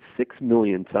 9.6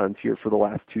 million tons here for the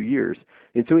last 2 years.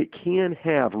 And so it can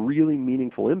have really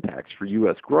meaningful impacts for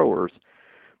U.S. growers.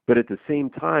 But at the same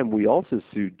time, we also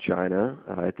sued China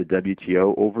at the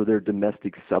WTO over their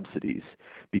domestic subsidies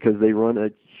because they run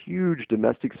a huge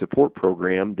domestic support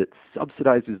program that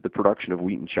subsidizes the production of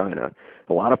wheat in China.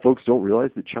 A lot of folks don't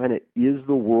realize that China is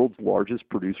the world's largest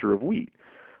producer of wheat.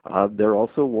 They're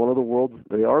also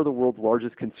they are the world's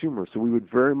largest consumer, so we would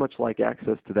very much like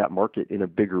access to that market in a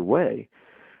bigger way.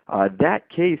 That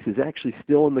case is actually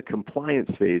still in the compliance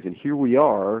phase, and here we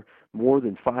are more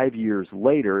than 5 years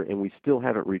later, and we still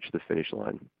haven't reached the finish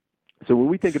line. So when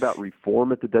we think about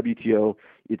reform at the WTO,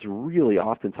 it's really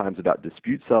oftentimes about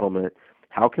dispute settlement.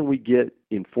 How can we get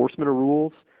enforcement of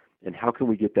rules, and how can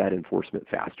we get that enforcement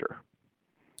faster?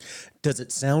 Does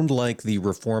it sound like the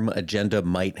reform agenda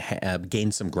might have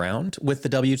gained some ground with the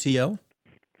WTO?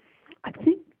 I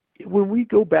think when we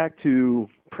go back to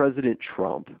President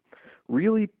Trump,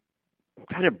 really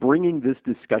kind of bringing this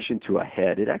discussion to a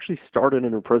head, it actually started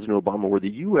under President Obama where the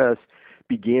U.S.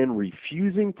 began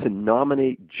refusing to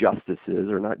nominate justices,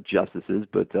 or not justices,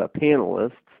 but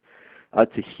panelists,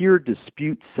 to hear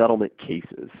dispute settlement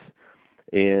cases.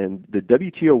 And the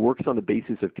WTO works on the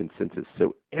basis of consensus.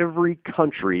 So every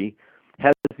country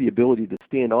has the ability to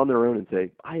stand on their own and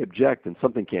say, I object, and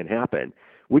something can't happen,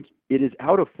 which it is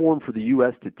out of form for the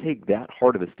U.S. to take that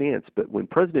hard of a stance. But when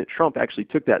President Trump actually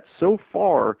took that so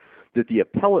far that the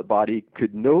appellate body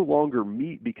could no longer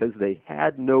meet because they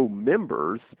had no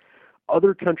members,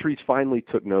 other countries finally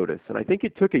took notice. And I think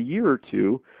it took a year or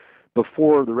two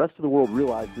before the rest of the world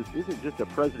realized this isn't just a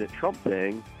President Trump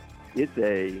thing, it's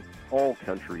a all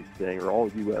countries thing, or all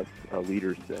U.S.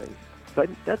 Leaders thing. So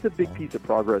that's a big piece of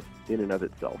progress in and of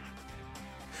itself.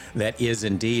 That is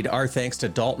indeed. Our thanks to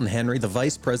Dalton Henry, the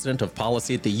Vice President of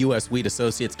Policy at the U.S. Wheat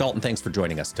Associates. Dalton, thanks for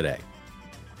joining us today.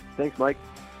 Thanks, Mike.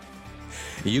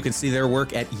 You can see their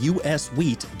work at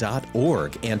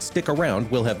uswheat.org. And stick around.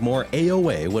 We'll have more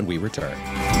AOA when we return.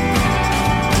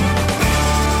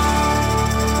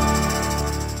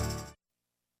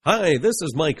 Hi, this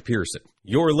is Mike Pearson.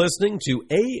 You're listening to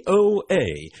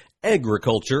AOA,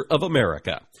 Agriculture of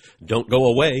America. Don't go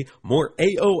away. More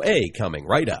AOA coming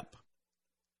right up.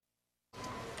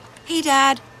 Hey,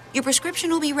 Dad, your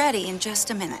prescription will be ready in just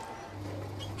a minute.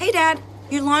 Hey, Dad,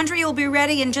 your laundry will be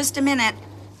ready in just a minute.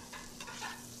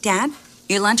 Dad,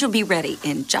 Your lunch will be ready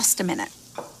in just a minute.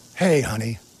 Hey,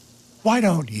 honey, why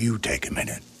don't you take a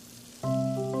minute?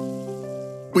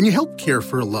 When you help care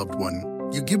for a loved one,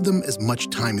 you give them as much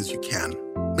time as you can,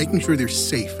 making sure they're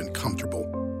safe and comfortable.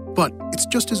 But it's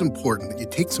just as important that you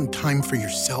take some time for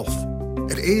yourself.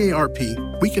 At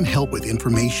AARP, we can help with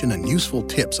information and useful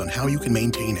tips on how you can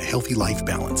maintain a healthy life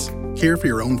balance, care for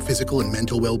your own physical and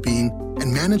mental well-being,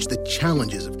 and manage the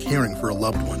challenges of caring for a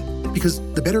loved one. Because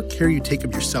the better care you take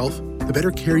of yourself, the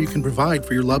better care you can provide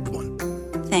for your loved one.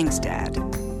 Thanks, Dad.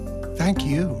 Thank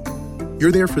you.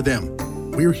 You're there for them.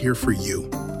 We're here for you.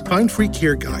 Find free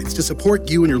care guides to support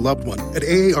you and your loved one at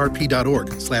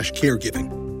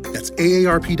aarp.org/caregiving. That's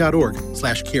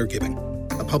aarp.org/caregiving.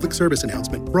 A public service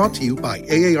announcement brought to you by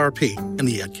AARP and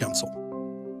the Ad Council.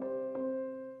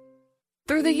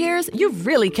 Through the years, you've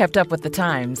really kept up with the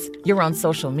times. You're on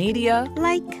social media.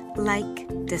 Like,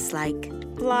 dislike,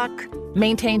 block.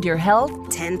 Maintained your health.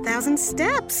 10,000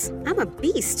 steps. I'm a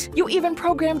beast. You even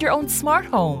programmed your own smart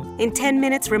home. In 10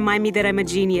 minutes, remind me that I'm a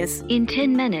genius. In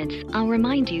 10 minutes, I'll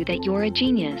remind you that you're a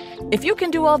genius. If you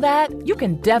can do all that, you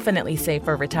can definitely save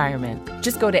for retirement.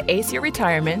 Just go to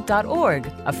aceyourretirement.org,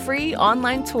 a free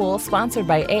online tool sponsored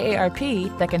by AARP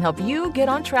that can help you get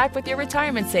on track with your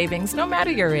retirement savings no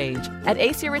matter your age. At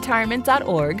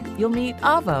aceyourretirement.org, you'll meet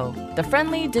Avo, the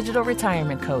friendly digital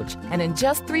retirement coach, and in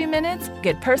just 3 minutes,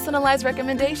 get personalized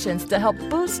recommendations to help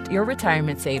boost your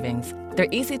retirement savings. They're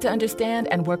easy to understand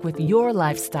and work with your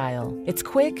lifestyle. It's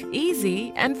quick,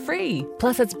 easy, and free.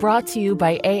 Plus, it's brought to you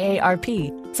by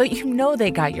AARP, so you know they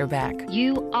got your back.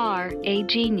 You are a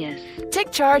genius.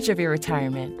 Take charge of your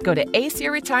retirement. Go to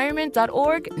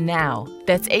aceyourretirement.org now.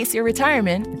 That's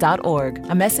aceyourretirement.org.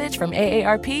 A message from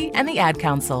AARP and the Ad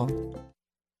Council.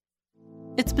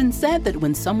 It's been said that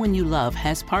when someone you love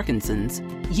has Parkinson's,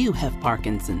 you have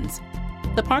Parkinson's.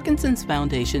 The Parkinson's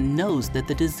Foundation knows that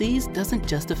the disease doesn't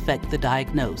just affect the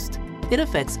diagnosed. It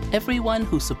affects everyone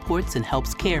who supports and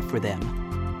helps care for them.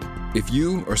 If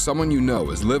you or someone you know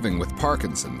is living with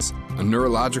Parkinson's, a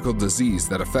neurological disease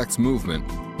that affects movement,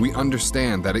 we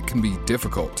understand that it can be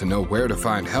difficult to know where to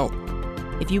find help.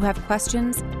 If you have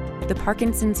questions, the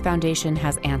Parkinson's Foundation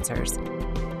has answers.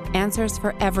 Answers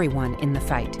for everyone in the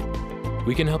fight.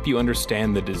 We can help you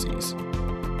understand the disease,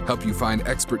 help you find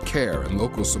expert care and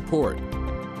local support,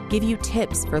 give you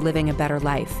tips for living a better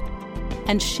life,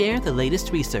 and share the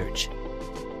latest research.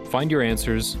 Find your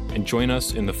answers and join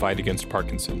us in the fight against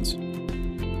Parkinson's.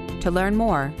 To learn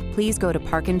more, please go to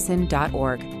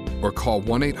parkinson.org or call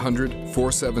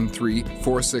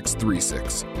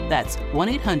 1-800-473-4636. That's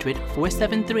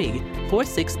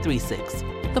 1-800-473-4636.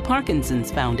 The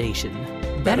Parkinson's Foundation.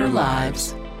 Better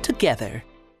lives together.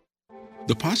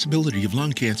 The possibility of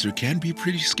lung cancer can be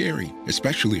pretty scary,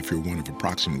 especially if you're one of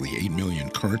approximately 8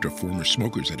 million current or former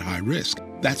smokers at high risk.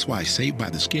 That's why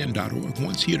SaveByTheScan.org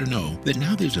wants you to know that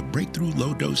now there's a breakthrough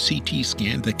low-dose CT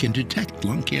scan that can detect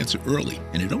lung cancer early,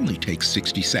 and it only takes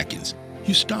 60 seconds.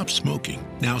 You stop smoking,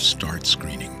 now start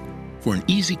screening. For an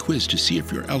easy quiz to see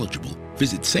if you're eligible,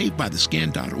 visit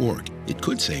SaveByTheScan.org. It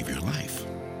could save your life.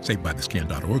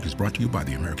 SaveByTheScan.org is brought to you by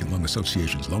the American Lung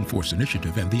Association's Lung Force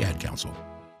Initiative and the Ad Council.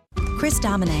 Chris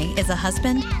Domine is a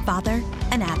husband, father,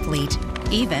 an athlete,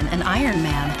 even an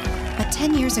Ironman. But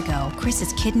 10 years ago,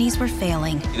 Chris's kidneys were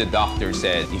failing. The doctor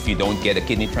said if you don't get a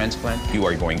kidney transplant, you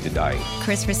are going to die.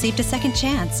 Chris received a second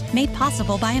chance, made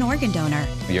possible by an organ donor.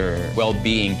 Your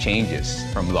well-being changes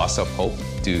from loss of hope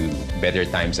to better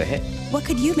times ahead. What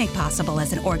could you make possible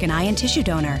as an organ, eye, and tissue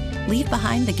donor? Leave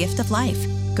behind the gift of life.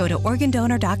 Go to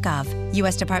organdonor.gov.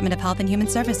 U.S. Department of Health and Human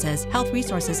Services, Health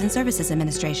Resources and Services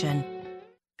Administration.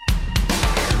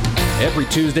 Every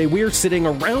Tuesday, we're sitting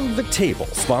around the table,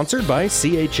 sponsored by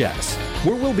CHS,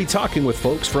 where we'll be talking with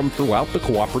folks from throughout the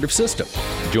cooperative system.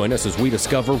 Join us as we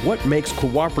discover what makes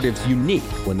cooperatives unique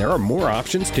when there are more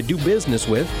options to do business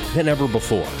with than ever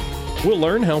before. We'll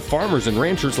learn how farmers and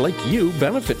ranchers like you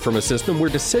benefit from a system where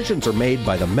decisions are made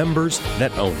by the members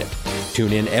that own it.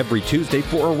 Tune in every Tuesday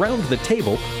for Around the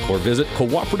Table or visit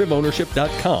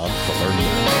cooperativeownership.com to learn more.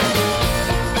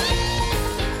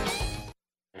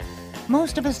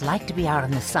 Most of us like to be out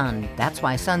in the sun. That's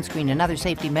why sunscreen and other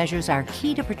safety measures are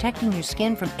key to protecting your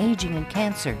skin from aging and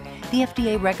cancer. The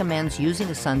FDA recommends using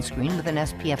a sunscreen with an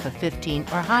SPF of 15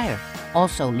 or higher.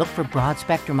 Also, look for broad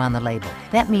spectrum on the label.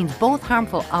 That means both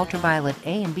harmful ultraviolet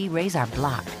A and B rays are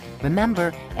blocked.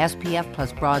 Remember, SPF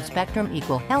plus broad spectrum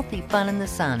equal healthy fun in the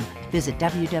sun. Visit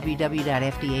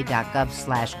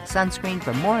www.fda.gov/sunscreen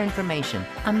for more information.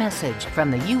 A message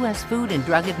from the U.S. Food and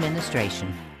Drug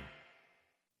Administration.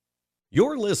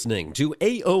 You're listening to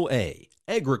AOA,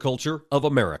 Agriculture of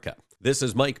America. This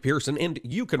is Mike Pearson, and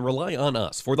you can rely on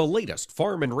us for the latest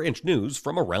farm and ranch news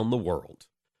from around the world.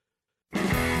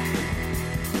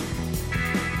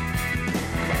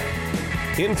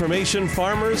 Information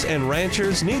farmers and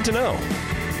ranchers need to know.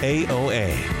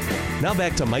 AOA. Now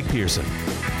back to Mike Pearson.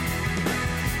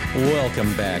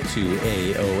 Welcome back to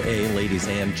AOA, ladies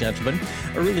and gentlemen.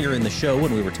 Earlier in the show,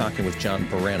 when we were talking with John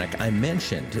Baranick, I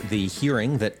mentioned the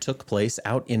hearing that took place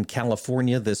out in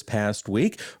California this past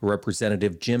week.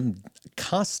 Representative Jim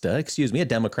Costa, a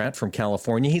Democrat from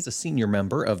California. He's a senior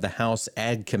member of the House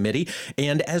Ag Committee.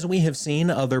 And as we have seen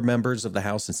other members of the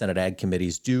House and Senate Ag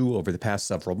Committees do over the past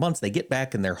several months, they get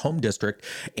back in their home district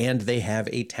and they have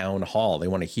a town hall. They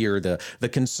want to hear the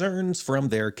concerns from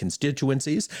their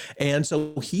constituencies. And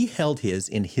so he held his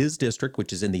in his district,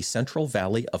 which is in the Central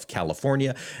Valley of California.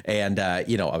 And, I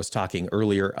was talking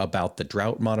earlier about the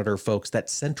drought monitor, folks. That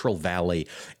Central Valley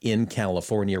in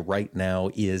California right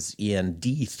now is in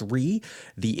D3,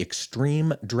 the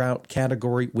extreme drought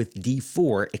category, with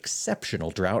D4,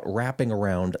 exceptional drought, wrapping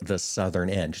around the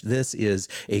southern edge. This is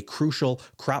a crucial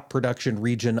crop production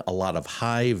region. A lot of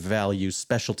high value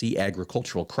specialty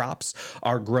agricultural crops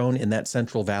are grown in that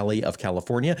Central Valley of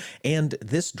California. And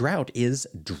this drought is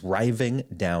driving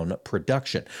down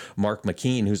production. Mark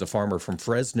McKean, who's a farmer from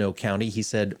Fresno County, he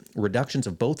said reductions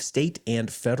of both state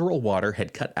and federal water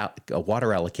had cut out water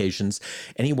allocations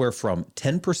anywhere from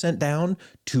 10% down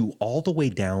to all the way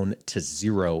down to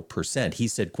 0%. He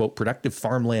said, quote, productive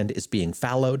farmland is being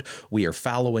fallowed. We are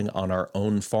fallowing on our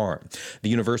own farm. The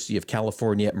University of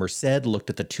California at Merced looked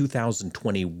at the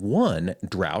 2021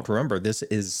 drought. Remember, this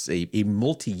is a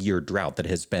multi-year drought that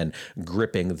has been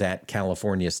gripping that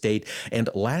California state. And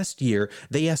last year,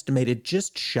 they estimated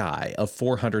just shy of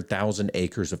 400,000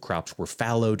 acres of crops were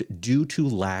fallowed due to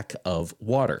lack of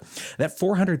water. That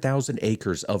 400,000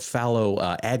 acres of fallow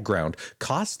ag ground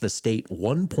cost the state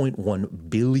 $1.1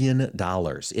 billion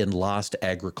in lost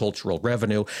agricultural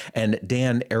revenue. And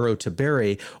Dan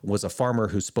Arotaberi was a farmer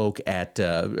who spoke at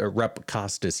Rep.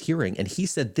 Costa's hearing, and he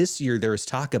said this year there is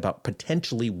talk about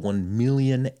potentially 1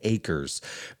 million acres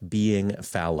being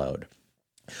fallowed.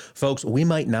 Folks, we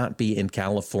might not be in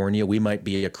California. We might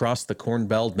be across the Corn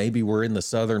Belt. Maybe we're in the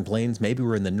Southern Plains. Maybe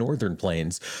we're in the Northern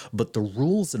Plains. But the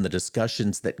rules and the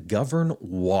discussions that govern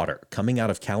water coming out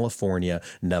of California,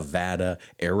 Nevada,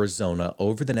 Arizona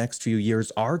over the next few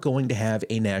years are going to have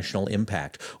a national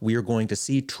impact. We are going to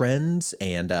see trends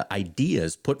and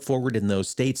ideas put forward in those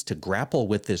states to grapple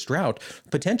with this drought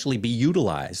potentially be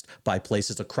utilized by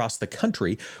places across the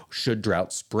country should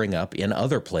droughts spring up in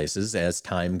other places as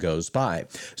time goes by.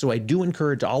 So I do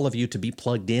encourage all of you to be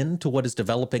plugged in to what is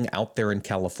developing out there in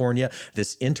California.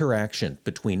 This interaction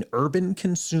between urban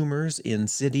consumers in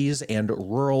cities and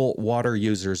rural water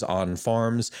users on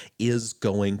farms is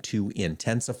going to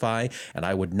intensify. And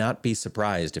I would not be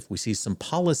surprised if we see some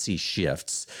policy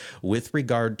shifts with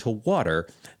regard to water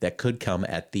that could come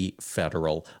at the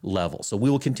federal level. So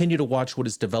we will continue to watch what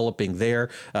is developing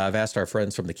there. I've asked our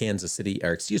friends from the from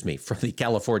the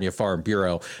California Farm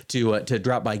Bureau to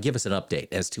drop by, give us an update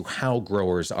as to how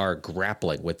growers are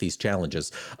grappling with these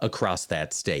challenges across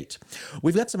that state.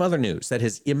 We've got some other news that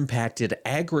has impacted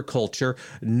agriculture,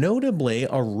 notably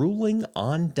a ruling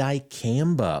on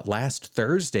dicamba. Last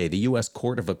Thursday, the U.S.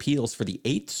 Court of Appeals for the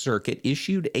 8th Circuit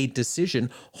issued a decision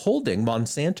holding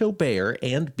Monsanto Bayer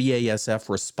and BASF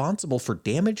responsible for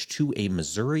damage to a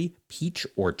Missouri peach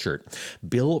orchard.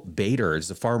 Bill Bader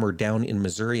is a farmer down in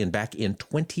Missouri, and back in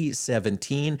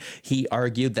 2017, he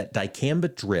argued that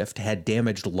dicamba drift had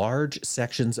damaged large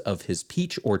sections of his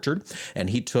peach orchard, and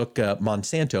he took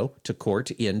Monsanto to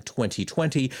court in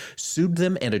 2020, sued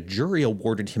them, and a jury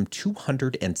awarded him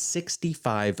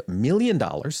 $265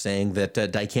 million, saying that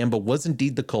dicamba was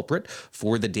indeed the culprit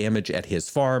for the damage at his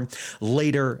farm.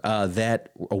 Later,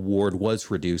 that award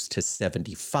was reduced to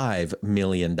 $75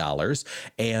 million,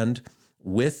 and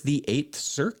with the 8th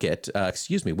Circuit,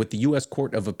 with the U.S.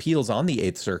 Court of Appeals on the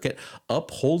 8th Circuit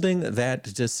upholding that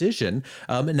decision.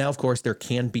 And now, of course, there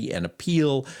can be an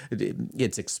appeal.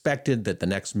 It's expected that the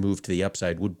next move to the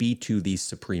upside would be to the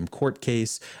Supreme Court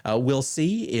case. We'll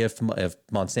see if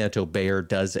Monsanto Bayer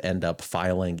does end up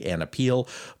filing an appeal.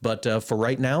 But for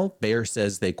right now, Bayer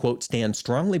says they, quote, stand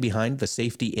strongly behind the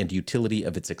safety and utility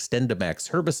of its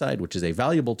XtendiMax herbicide, which is a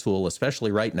valuable tool,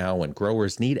 especially right now when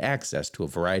growers need access to a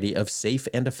variety of safe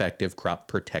and effective crop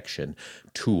protection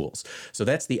tools. So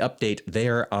that's the update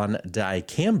there on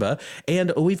dicamba.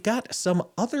 And we've got some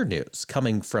other news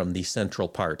coming from the central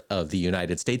part of the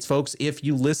United States. Folks, if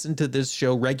you listen to this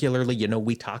show regularly, you know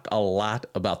we talk a lot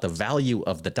about the value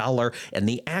of the dollar and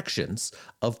the actions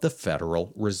of the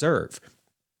Federal Reserve.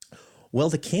 Well,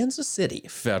 the Kansas City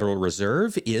Federal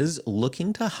Reserve is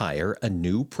looking to hire a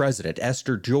new president.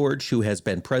 Esther George, who has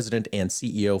been president and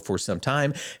CEO for some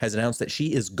time, has announced that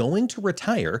she is going to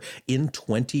retire in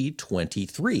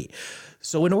 2023.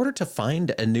 So in order to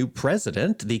find a new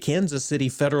president, the Kansas City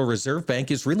Federal Reserve Bank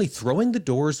is really throwing the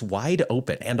doors wide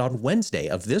open. And on Wednesday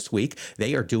of this week,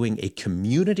 they are doing a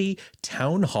community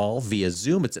town hall via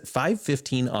Zoom. It's at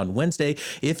 5:15 on Wednesday.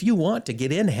 If you want to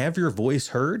get in, have your voice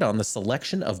heard on the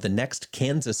selection of the next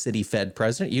Kansas City Fed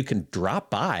president, you can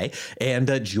drop by and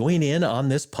join in on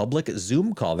this public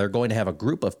Zoom call. They're going to have a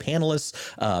group of panelists,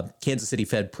 Kansas City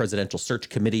Fed Presidential Search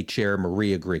Committee Chair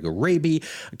Maria Grigorabi,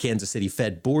 Kansas City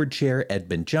Fed Board Chair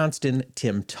Edmund Johnston,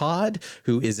 Tim Todd,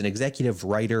 who is an executive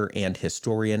writer and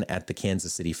historian at the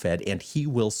Kansas City Fed, and he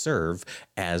will serve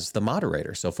as the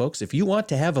moderator. So, folks, if you want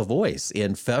to have a voice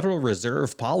in Federal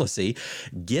Reserve policy,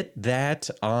 get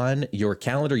that on your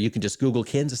calendar. You can just Google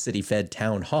Kansas City Fed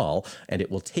Town Hall, and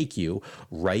it will take you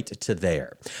right to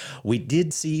there. We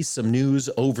did see some news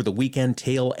over the weekend,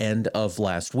 tail end of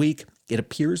last week. It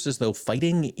appears as though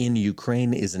fighting in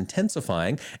Ukraine is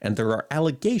intensifying, and there are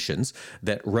allegations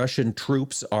that Russian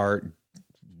troops are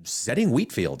setting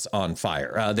wheat fields on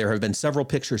fire. There have been several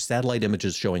pictures, satellite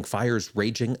images showing fires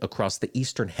raging across the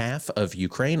eastern half of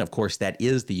Ukraine. Of course, that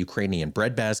is the Ukrainian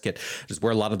breadbasket. It is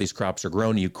where a lot of these crops are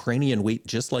grown. Ukrainian wheat,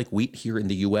 just like wheat here in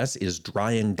the U.S., is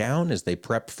drying down as they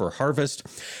prep for harvest.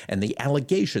 And the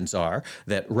allegations are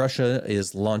that Russia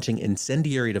is launching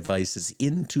incendiary devices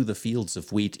into the fields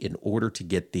of wheat in order to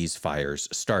get these fires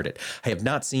started. I have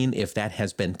not seen if that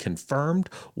has been confirmed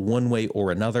one way or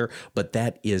another, but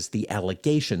that is the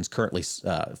allegation currently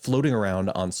floating around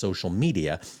on social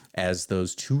media as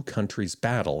those two countries'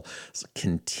 battle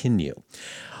continue.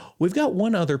 We've got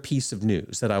one other piece of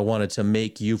news that I wanted to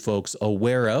make you folks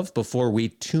aware of before we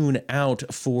tune out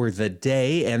for the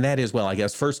day. And that is, well, I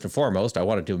guess first and foremost, I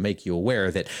wanted to make you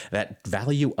aware that that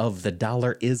value of the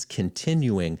dollar is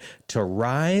continuing to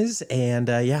rise. And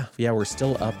we're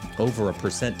still up over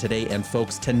 1% today. And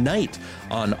folks, tonight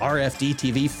on RFD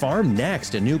TV, Farm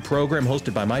Next, a new program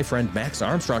hosted by my friend Max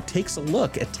Armstrong, takes a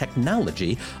look at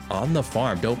technology on the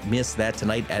farm. Don't miss that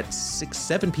tonight at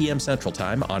 7 p.m. Central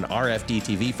Time on RFD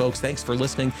TV. Folks, thanks for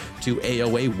listening to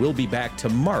AOA. We'll be back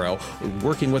tomorrow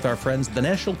working with our friends, the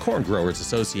National Corn Growers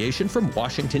Association from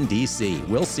Washington, D.C.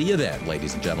 We'll see you then,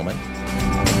 ladies and gentlemen.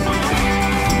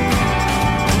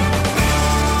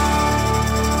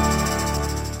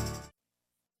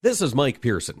 This is Mike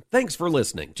Pearson. Thanks for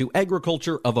listening to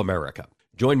Agriculture of America.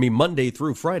 Join me Monday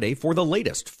through Friday for the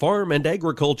latest farm and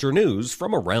agriculture news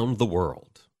from around the world.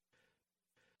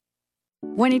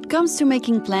 When it comes to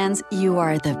making plans, you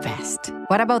are the best.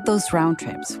 What about those round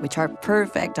trips, which are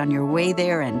perfect on your way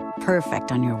there and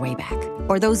perfect on your way back?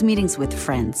 Or those meetings with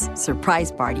friends,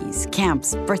 surprise parties,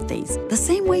 camps, birthdays. The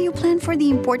same way you plan for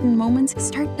the important moments,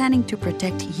 start planning to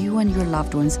protect you and your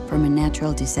loved ones from a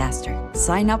natural disaster.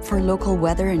 Sign up for local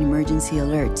weather and emergency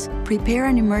alerts. Prepare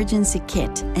an emergency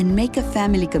kit and make a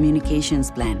family communications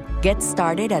plan. Get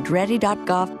started at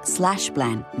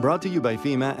ready.gov/plan. Brought to you by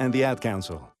FEMA and the Ad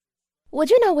Council. Would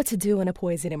you know what to do in a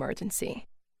poison emergency?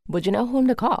 Would you know whom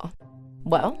to call?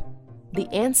 Well, the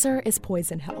answer is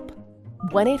Poison Help.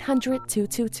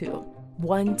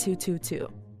 1-800-222-1222.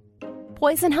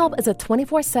 Poison Help is a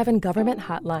 24/7 government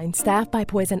hotline staffed by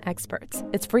poison experts.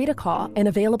 It's free to call and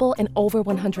available in over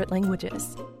 100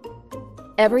 languages.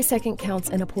 Every second counts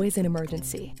in a poison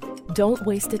emergency. Don't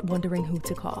waste it wondering who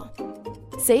to call.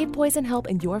 Save Poison Help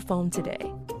in your phone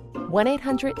today.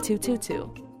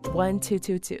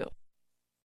 1-800-222-1222.